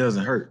 it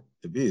doesn't hurt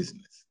the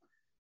business.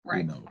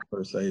 Right.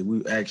 Per se.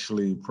 We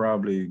actually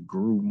probably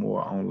grew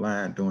more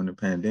online during the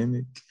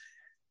pandemic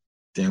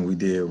than we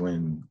did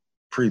when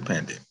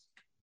pre-pandemic,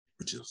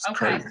 which is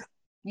crazy.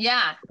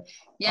 Yeah,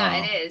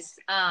 it is.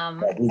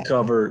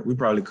 We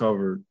probably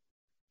covered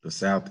the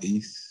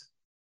Southeast,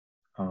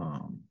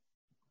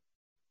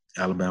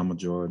 Alabama,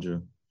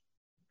 Georgia,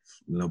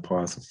 little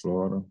parts of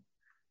Florida.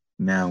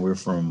 Now we're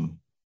from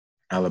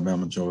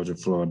Alabama, Georgia,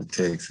 Florida,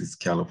 Texas,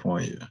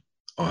 California,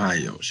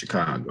 Ohio,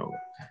 Chicago,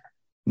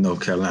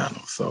 North Carolina.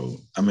 So,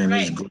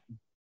 it's great,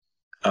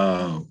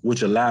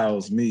 which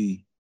allows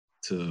me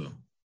to,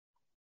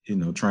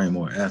 train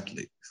more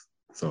athletes.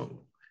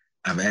 So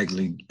I've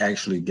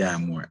actually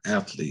got more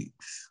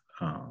athletes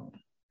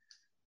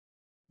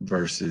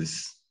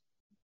versus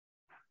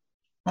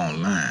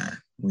online.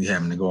 We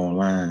having to go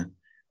online.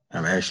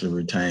 I've actually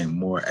retained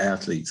more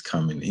athletes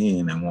coming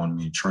in and wanting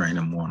me to train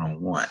them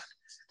one-on-one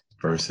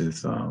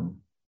versus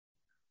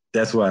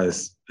that's why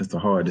it's a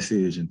hard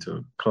decision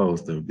to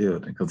close the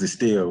building, because it's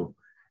still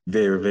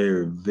very,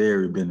 very,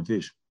 very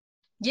beneficial.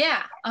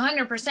 Yeah,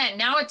 100%.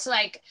 Now it's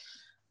like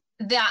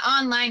the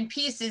online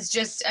piece is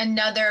just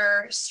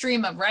another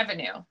stream of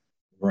revenue.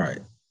 Right.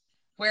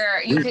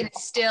 Where you can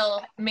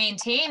still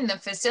maintain the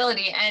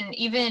facility, and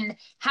even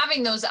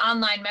having those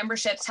online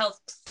memberships help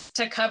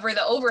to cover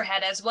the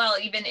overhead as well,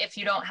 even if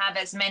you don't have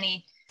as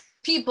many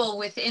people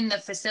within the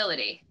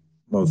facility.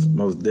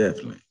 Most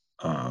definitely.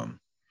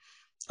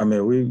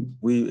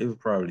 It was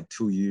probably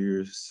 2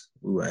 years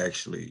we were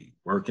actually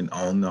working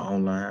on the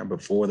online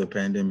before the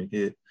pandemic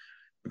hit,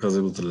 because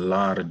it was a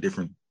lot of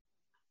different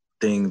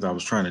things I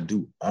was trying to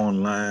do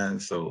online.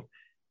 So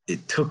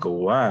it took a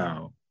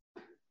while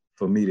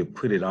for me to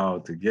put it all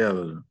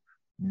together,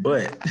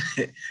 but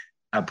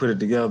I put it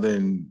together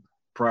in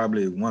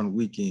probably one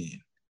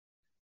weekend.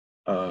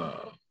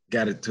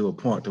 Got it to a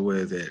point to where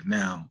it's at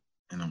now,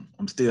 and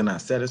I'm still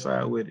not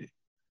satisfied with it,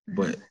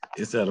 but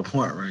it's at a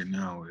point right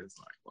now where it's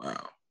like,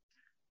 wow,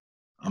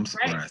 I'm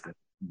surprised that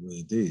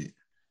it did.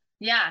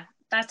 Yeah,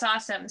 that's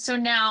awesome. So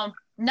now,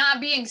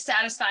 not being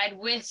satisfied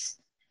with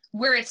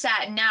where it's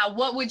at now,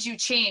 what would you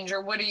change,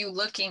 or what are you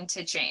looking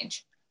to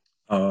change?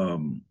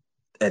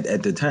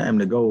 At the time,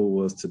 the goal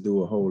was to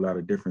do a whole lot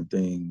of different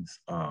things,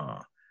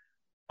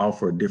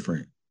 offer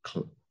different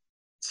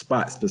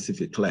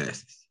spot-specific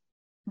classes,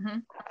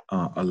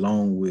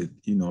 along with,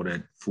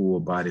 that full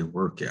body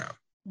workout.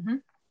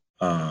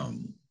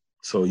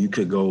 So you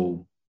could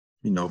go,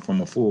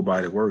 from a full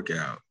body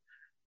workout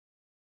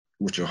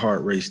with your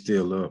heart rate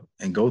still up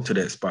and go to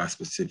that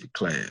spot-specific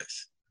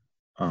class.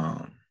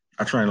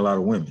 I train a lot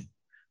of women.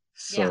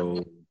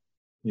 So,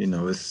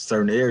 it's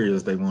certain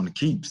areas they want to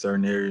keep,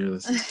 certain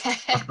areas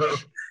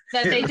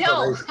That they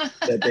don't.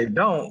 That they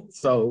don't.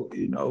 So,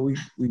 you know,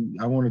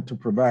 I wanted to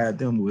provide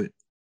them with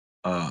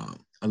a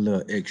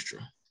little extra.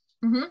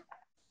 Mm-hmm.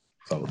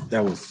 So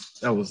that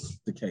was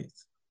the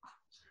case.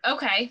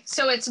 Okay,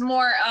 so it's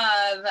more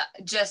of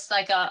just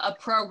like a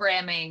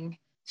programming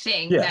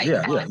thing that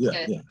you want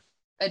to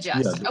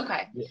adjust.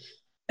 Okay. Yeah.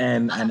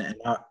 And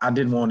I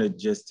didn't want it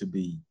just to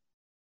be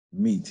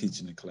me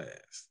teaching the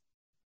class.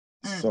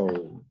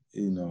 So,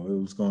 you know, it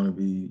was going to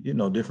be, you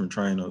know, different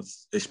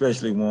trainers,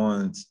 especially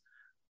ones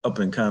up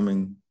and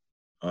coming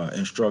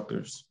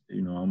instructors.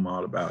 You know, I'm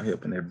all about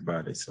helping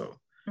everybody. So,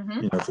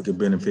 you know, if it could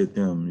benefit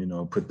them, you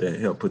know,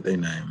 help put their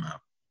name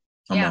out.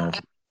 Yeah.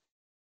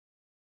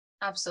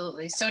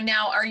 Absolutely. So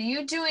now, are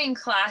you doing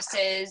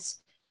classes,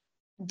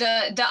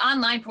 the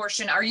online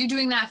portion, are you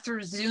doing that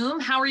through Zoom?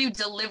 How are you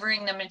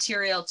delivering the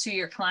material to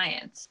your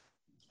clients?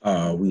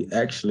 We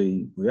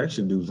actually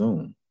do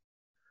Zoom,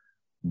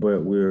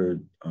 but we're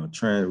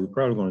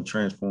probably going to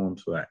transform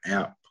to an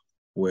app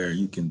where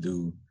you can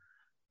do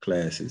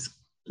classes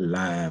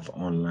live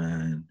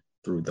online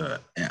through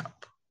the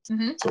app.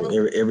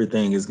 So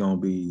everything is going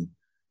to be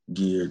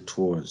geared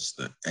towards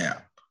the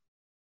app.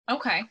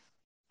 Okay.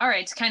 All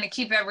right. To kind of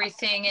keep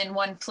everything in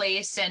one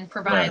place and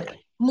provide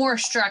more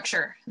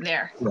structure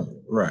there.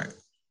 Right.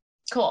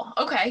 Cool.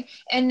 Okay.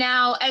 And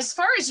now, as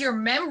far as your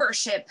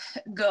membership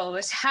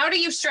goes, how do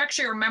you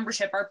structure your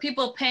membership? Are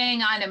people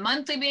paying on a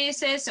monthly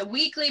basis, a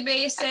weekly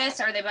basis?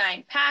 Are they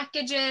buying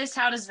packages?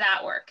 How does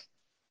that work?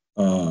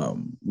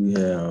 We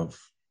have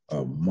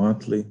a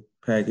monthly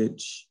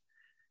package,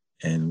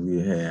 and we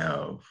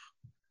have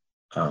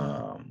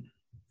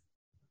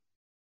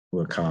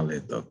we'll call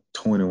it the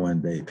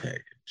 21-day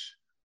package.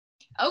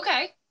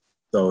 Okay.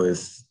 So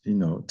it's, you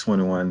know,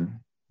 21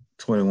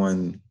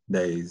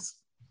 days,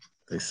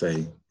 they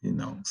say, you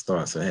know,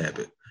 starts a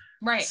habit.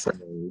 Right. So,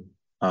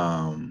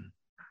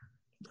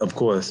 of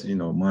course, you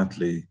know,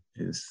 monthly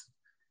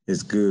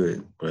is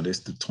good, but it's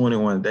the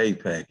 21-day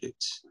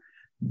package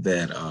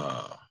that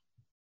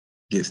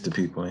gets the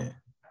people in.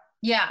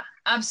 Yeah,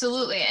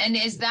 absolutely. And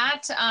is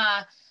that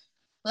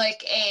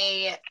like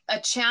a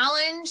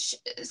challenge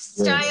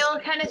style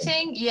kind of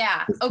thing?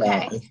 Yeah.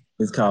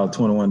 It's called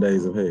 21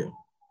 Days of Hell.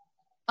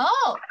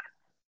 Oh,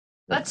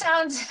 that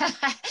sounds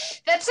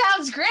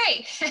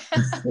great.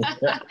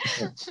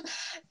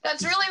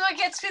 That's really what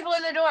gets people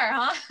in the door,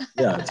 huh?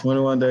 Yeah,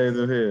 21 Days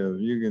of Hell.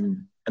 You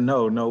can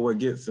know what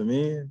gets them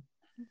in.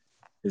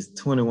 It's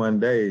 21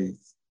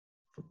 days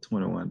for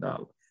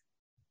 $21.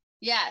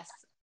 Yes.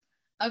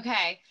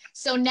 Okay.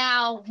 So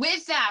now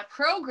with that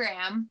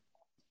program,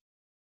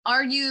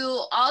 are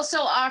you also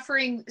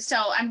offering,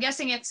 so I'm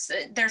guessing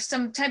there's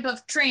some type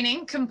of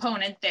training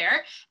component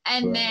there.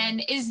 And then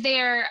is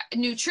there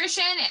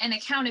nutrition and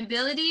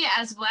accountability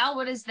as well?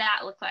 What does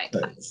that look like?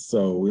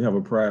 So we have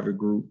a private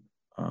group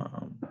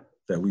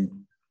that we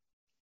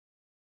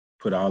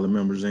put all the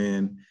members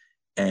in,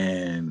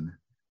 and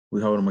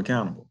we hold them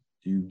accountable.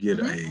 You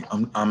get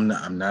I'm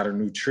not a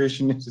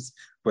nutritionist,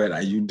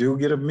 but you do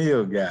get a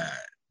meal guide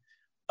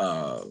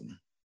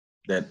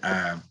that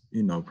I,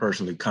 you know,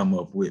 personally come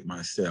up with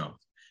myself.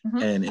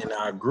 And in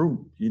our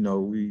group, you know,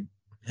 we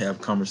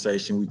have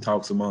conversation, we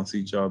talk amongst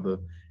each other,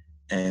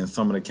 and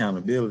some of the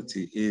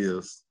accountability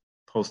is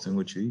posting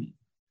what you eat.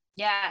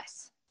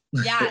 Yes.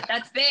 Yeah,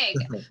 that's big.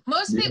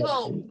 Most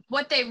people,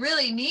 what they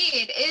really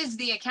need is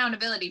the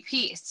accountability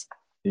piece.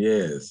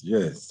 Yes.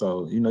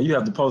 So, you know, you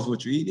have to post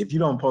what you eat. If you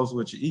don't post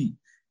what you eat,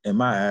 in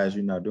my eyes,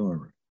 you're not doing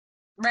right.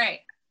 Right.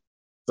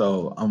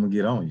 So I'm gonna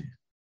get on you.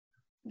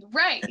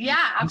 Right.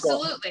 Yeah,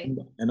 absolutely.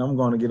 I'm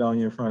going to get on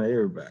you in front of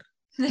everybody.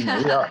 You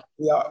know,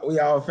 we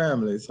all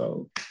family,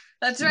 so.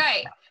 That's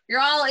right.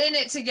 You're all in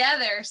it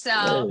together,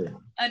 so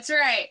that's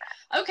right.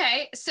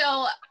 Okay,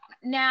 so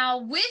now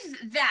with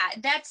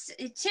that's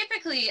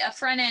typically a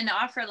front-end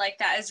offer like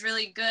that is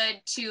really good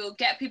to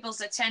get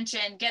people's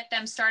attention, get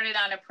them started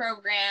on a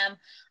program,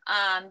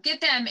 get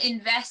them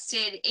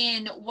invested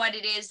in what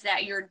it is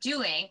that you're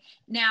doing.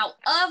 Now,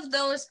 of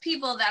those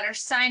people that are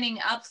signing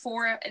up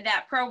for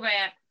that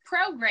program,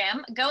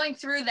 going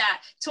through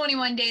that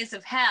 21 days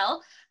of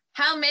hell,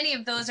 how many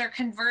of those are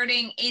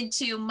converting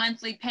into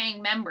monthly paying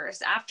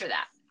members after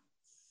that?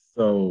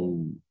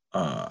 So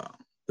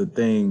the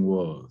thing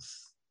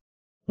was,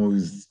 when we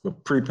was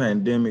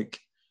pre-pandemic,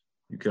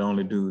 you could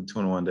only do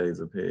 21 days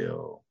of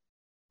hell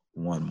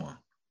 1 month.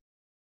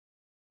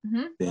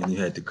 Then you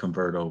had to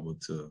convert over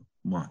to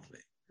monthly.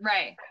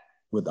 Right.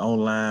 With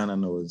online, I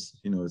know it's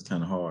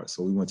kind of hard.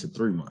 So we went to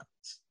 3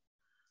 months.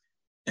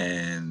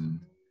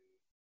 And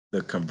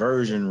the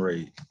conversion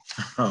rate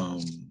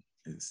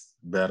is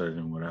better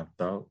than what I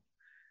thought.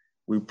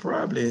 We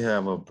probably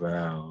have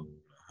about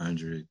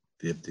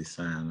 150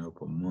 sign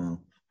up a month.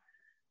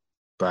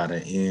 By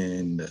the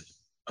end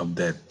of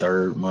that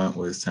 3rd month,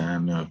 when it's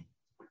time to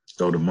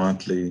go to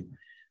monthly,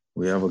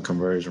 we have a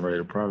conversion rate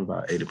of probably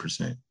about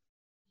 80%.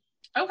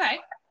 Okay.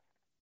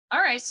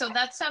 All right. So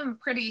that's some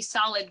pretty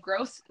solid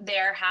growth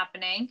there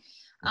happening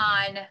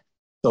on.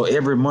 So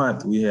every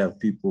month we have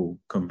people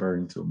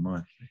converting to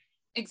monthly.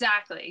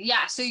 Exactly.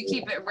 Yeah. So you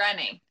keep it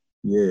running.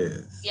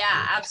 Yes.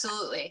 Yeah,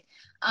 absolutely.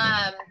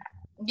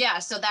 Yeah,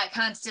 so that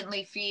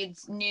constantly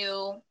feeds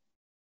new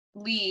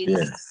leads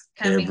Yes.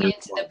 coming Every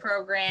into the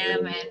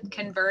program and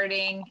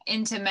converting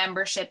into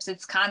memberships.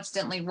 It's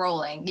constantly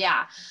rolling.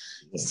 Yeah.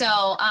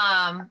 So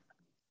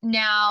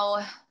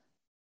now,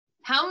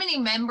 how many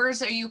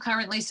members are you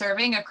currently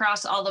serving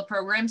across all the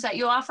programs that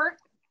you offer?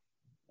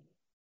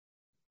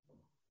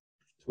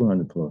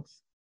 200 plus.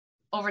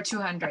 Over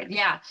 200.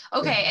 Yeah.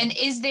 Okay. And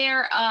is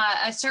there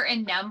a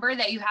certain number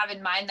that you have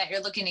in mind that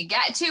you're looking to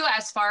get to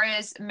as far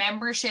as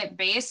membership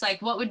base?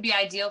 Like, what would be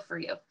ideal for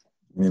you? I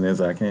mean,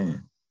 as I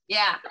can.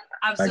 Yeah,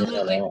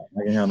 absolutely.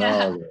 I can handle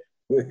all of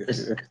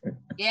it.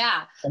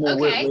 Yeah. I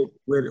mean, Okay.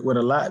 with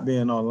a lot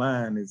being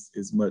online,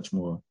 it's much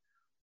more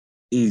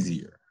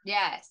easier.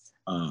 Yes.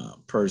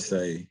 Per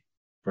se,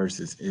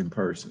 versus in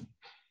person.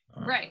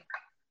 Right.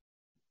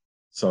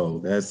 So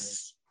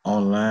that's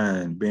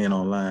online. Being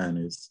online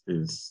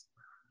is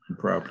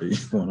probably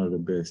one of the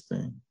best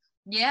things.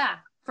 Yeah,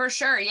 for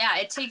sure. Yeah,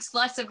 it takes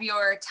less of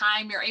your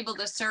time. You're able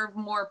to serve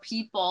more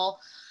people.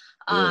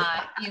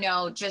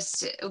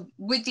 Just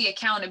with the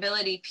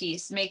accountability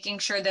piece, making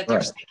sure that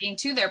they're sticking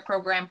to their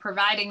program,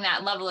 providing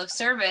that level of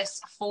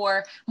service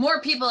for more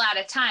people at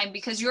a time,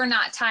 because you're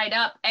not tied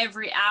up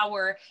every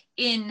hour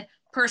in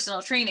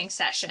personal training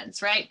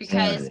sessions, right?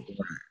 Because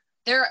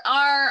there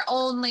are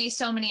only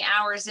so many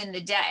hours in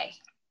the day.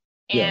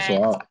 And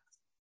so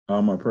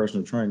all my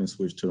personal training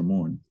switched to the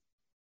morning.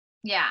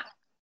 Yeah.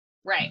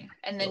 Right.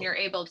 And then you're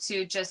able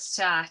to just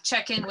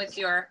check in with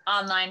your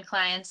online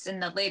clients in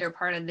the later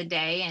part of the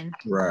day. And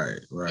right.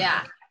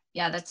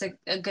 Yeah, that's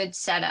a good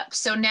setup.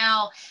 So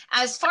now,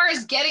 as far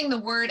as getting the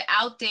word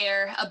out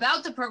there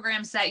about the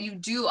programs that you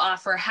do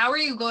offer, how are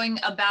you going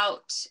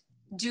about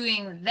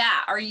doing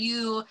that? Are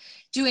you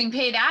doing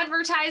paid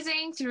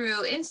advertising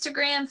through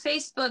Instagram,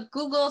 Facebook,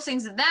 Google,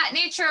 things of that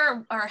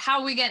nature, or how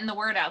are we getting the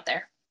word out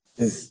there?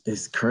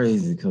 It's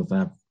crazy because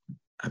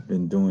I've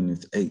been doing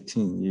this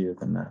 18 years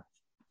and I've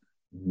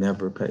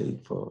never paid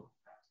for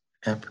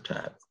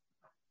advertising.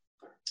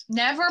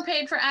 Never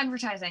paid for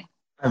advertising.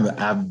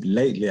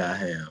 Lately I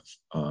have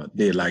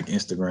did like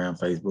Instagram,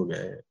 Facebook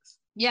ads.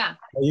 Yeah.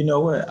 You know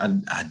what? I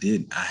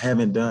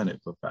haven't done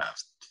it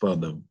for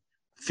the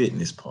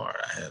fitness part.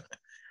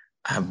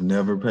 I've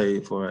never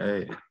paid for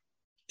an ad.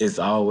 It's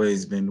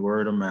always been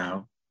word of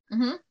mouth.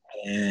 Mm-hmm.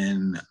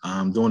 And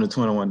during the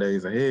 21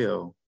 days of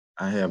hell,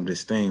 I have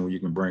this thing where you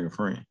can bring a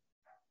friend.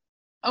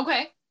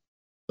 Okay.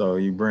 So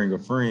you bring a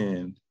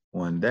friend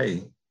one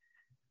day.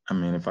 I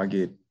mean, if I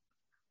get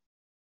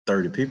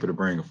 30 people to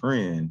bring a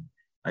friend,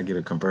 I get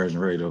a conversion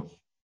rate of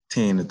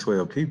 10 to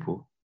 12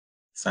 people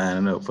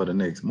signing up for the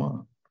next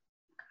month.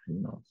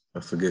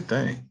 That's a good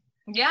thing.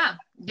 Yeah,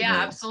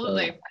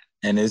 absolutely. So,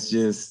 and it's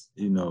just,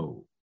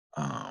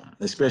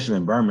 especially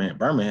in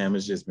Birmingham,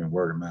 it's just been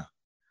word of mouth.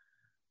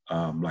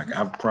 Like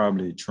I've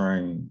probably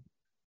trained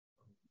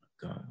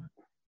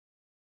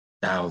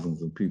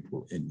thousands of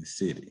people in the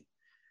city.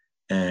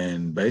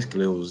 And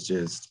basically it was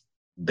just,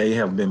 they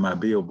have been my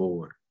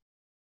billboard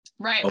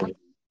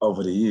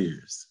over the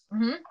years.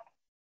 Mm-hmm.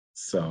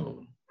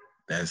 So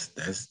that's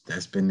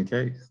been the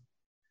case.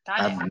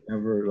 I've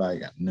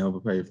never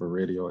paid for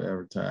radio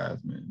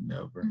advertisement,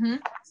 never. Mm-hmm.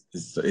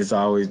 It's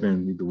always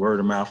been the word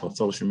of mouth of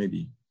social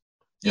media,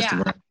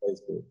 Instagram,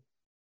 Facebook.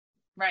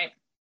 Right.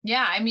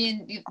 Yeah, I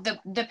mean,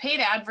 the paid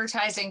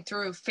advertising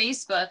through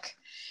Facebook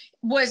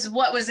was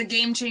what was a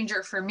game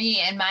changer for me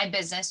and my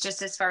business,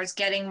 just as far as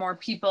getting more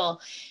people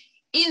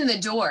in the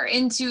door,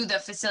 into the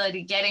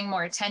facility, getting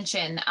more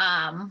attention.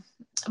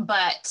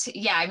 But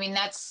yeah, I mean,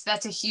 that's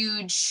a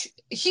huge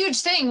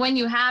thing when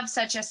you have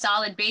such a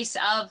solid base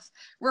of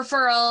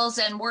referrals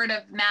and word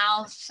of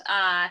mouth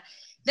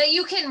that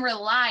you can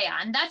rely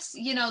on. That's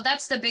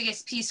the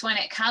biggest piece when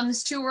it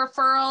comes to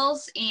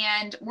referrals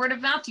and word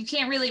of mouth. You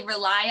can't really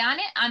rely on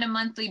it on a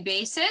monthly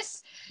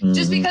basis,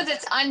 just because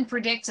it's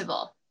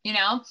unpredictable,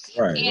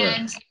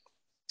 and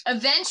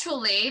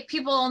eventually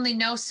people only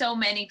know so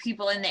many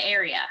people in the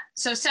area.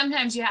 So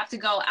sometimes you have to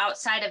go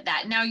outside of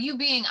that. Now, you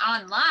being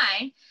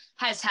online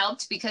has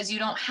helped because you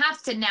don't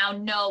have to now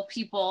know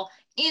people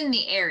in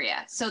the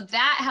area. So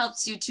that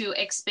helps you to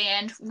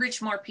expand,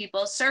 reach more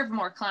people, serve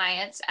more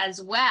clients as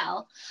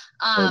well.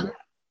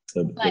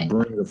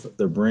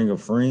 The bring a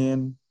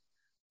friend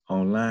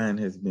online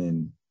has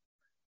been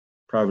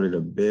probably the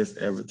best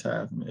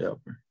advertisement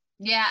ever.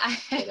 Yeah.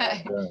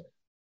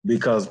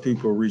 Because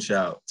people reach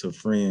out to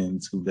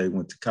friends who they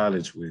went to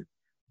college with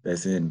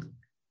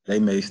they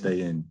may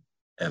stay in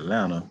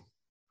Atlanta.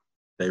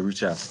 They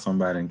reach out to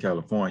somebody in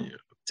California,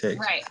 Texas.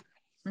 Right.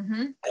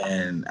 Mm-hmm.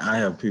 And I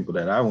have people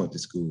that I went to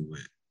school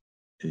with,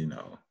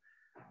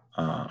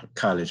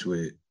 college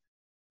with,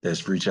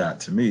 that's reach out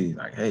to me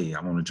like, hey,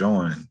 I want to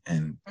join.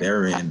 And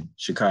they're in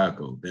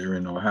Chicago, they're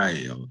in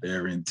Ohio,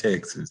 they're in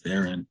Texas,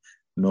 they're in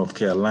North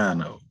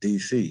Carolina,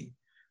 DC.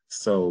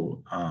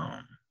 So,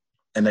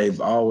 and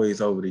they've always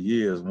over the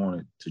years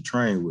wanted to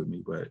train with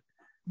me, but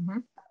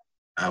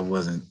I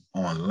wasn't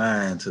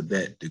online to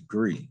that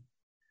degree.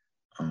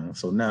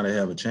 So now they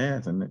have a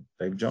chance and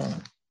they've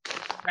joined.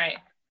 Right.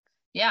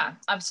 Yeah,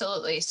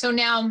 absolutely. So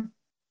now,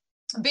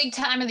 big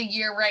time of the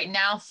year right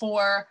now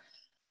for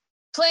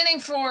planning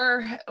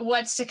for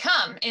what's to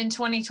come in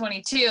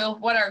 2022,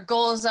 what our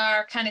goals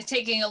are, kind of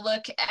taking a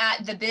look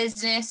at the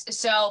business.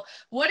 So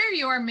what are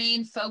your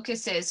main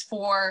focuses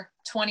for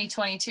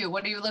 2022?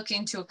 What are you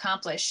looking to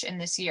accomplish in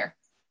this year?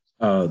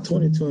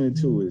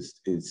 2022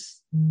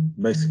 is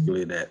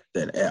basically that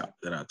app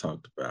that I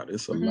talked about.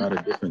 It's a lot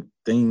of different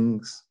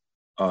things,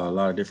 a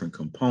lot of different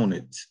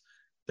components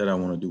that I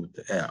want to do with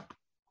the app.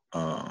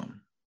 I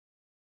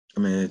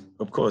mean,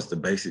 of course, the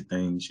basic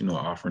things,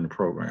 offering the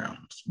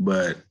programs,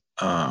 but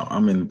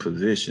I'm in a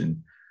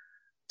position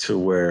to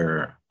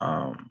where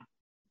a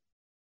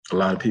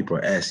lot of people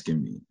are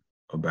asking me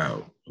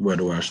about where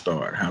do I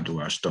start? How do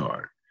I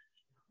start?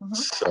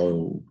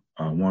 So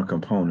one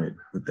component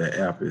with that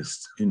app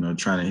is,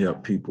 trying to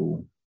help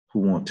people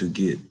who want to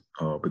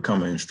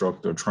become an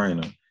instructor or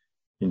trainer,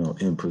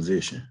 in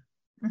position.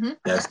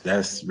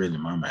 That's really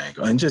my main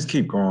goal. And just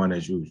keep growing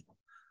as usual.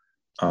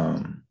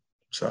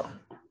 So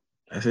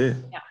that's it.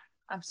 Yeah,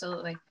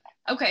 absolutely.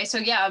 Okay, so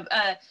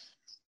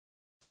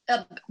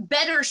a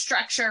better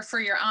structure for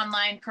your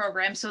online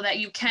program so that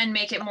you can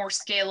make it more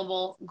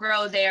scalable,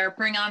 grow there,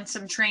 bring on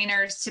some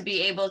trainers to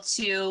be able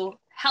to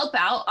help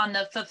out on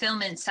the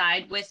fulfillment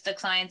side with the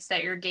clients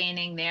that you're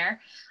gaining there.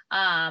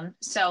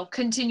 So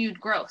continued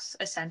growth,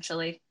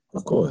 essentially.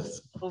 Of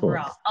course.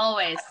 Overall,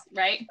 always,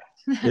 right?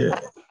 Yeah.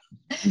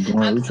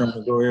 We're trying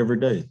to go every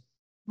day.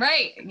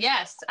 Right.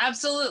 Yes,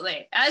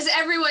 absolutely. As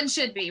everyone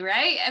should be,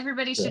 right?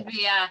 Everybody should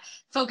be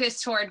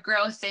focused toward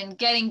growth and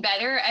getting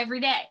better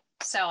every day.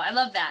 So I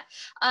love that.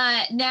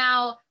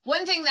 Now,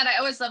 one thing that I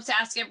always love to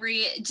ask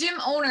every gym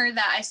owner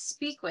that I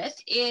speak with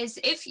is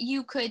if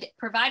you could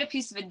provide a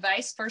piece of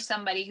advice for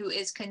somebody who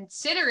is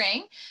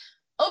considering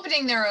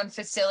opening their own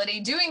facility,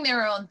 doing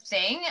their own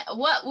thing,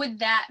 what would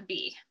that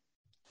be?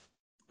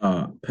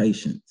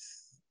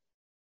 Patience.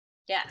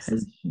 Yes.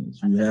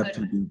 Patience. You have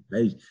to be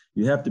patient.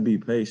 You have to be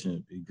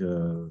patient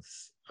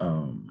because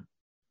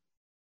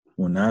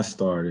when I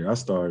started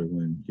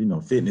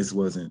when, fitness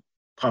wasn't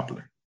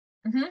popular.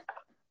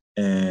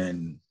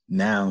 And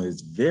now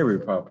it's very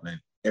popular.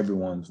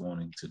 Everyone's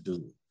wanting to do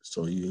it.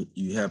 So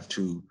you have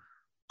to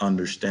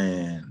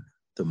understand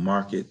the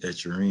market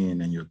that you're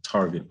in and your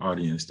target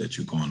audience that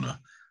you're gonna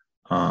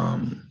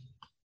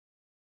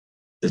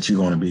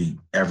be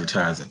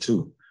advertising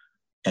to.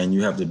 And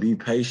you have to be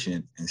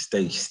patient and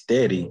stay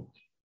steady,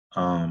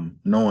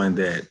 knowing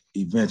that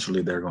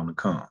eventually they're gonna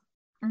come.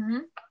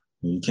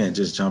 You can't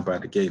just jump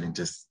out the gate and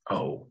just,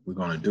 we're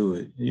gonna do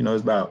it.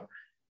 It's about,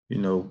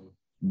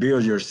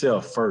 build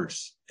yourself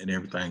first and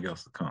everything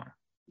else will come.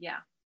 Yeah,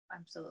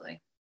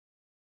 absolutely.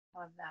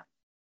 Love that.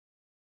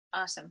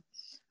 Awesome.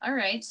 All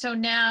right. So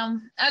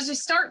now as we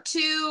start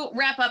to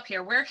wrap up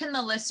here, where can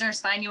the listeners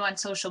find you on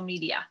social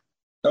media?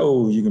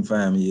 You can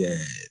find me at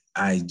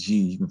IG.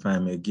 You can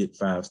find me at Get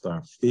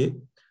 5-Star Fit.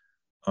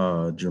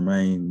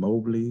 Germaine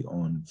Mobley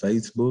on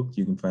Facebook.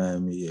 You can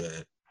find me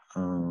at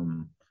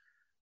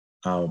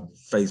our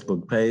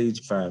Facebook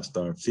page,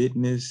 5-Star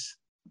Fitness.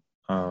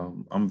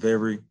 I'm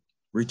very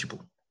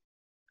reachable.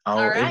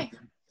 All right.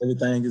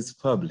 Everything is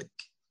public.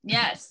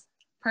 Yes.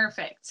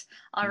 Perfect.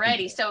 All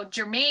righty. So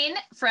Germaine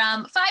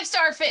from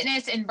 5-Star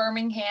Fitness in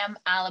Birmingham,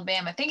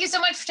 Alabama. Thank you so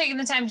much for taking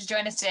the time to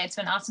join us today. It's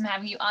been awesome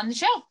having you on the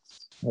show.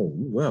 Oh,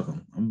 you're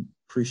welcome. I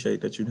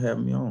appreciate that you'd have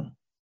me on.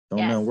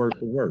 Don't know work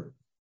for work.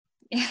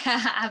 Yeah,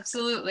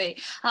 absolutely.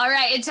 All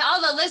right. And to all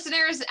the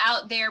listeners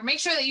out there, make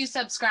sure that you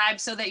subscribe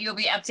so that you'll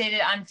be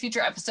updated on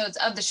future episodes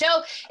of the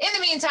show. In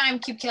the meantime,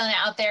 keep killing it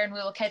out there and we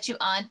will catch you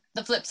on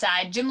the flip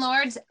side. Gym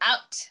Lords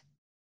out.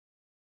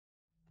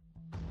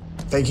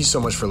 Thank you so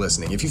much for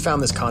listening. If you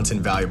found this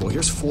content valuable,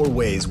 here's 4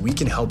 ways we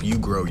can help you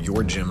grow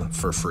your gym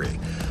for free.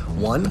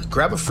 1,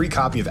 grab a free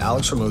copy of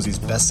Alex Hormozi's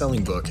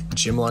best-selling book,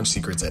 Gym Launch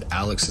Secrets, at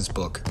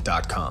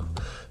alexsbook.com.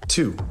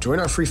 2, join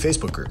our free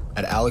Facebook group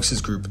at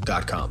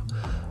alexsgroup.com.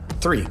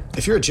 3,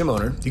 if you're a gym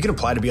owner, you can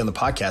apply to be on the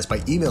podcast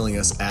by emailing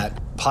us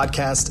at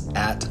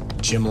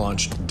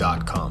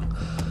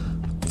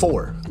podcast@gymlaunch.com.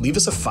 4, leave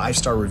us a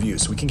 5-star review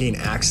so we can gain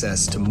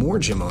access to more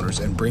gym owners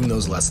and bring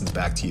those lessons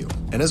back to you.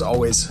 And as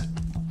always,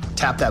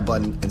 tap that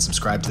button and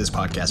subscribe to this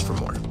podcast for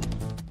more.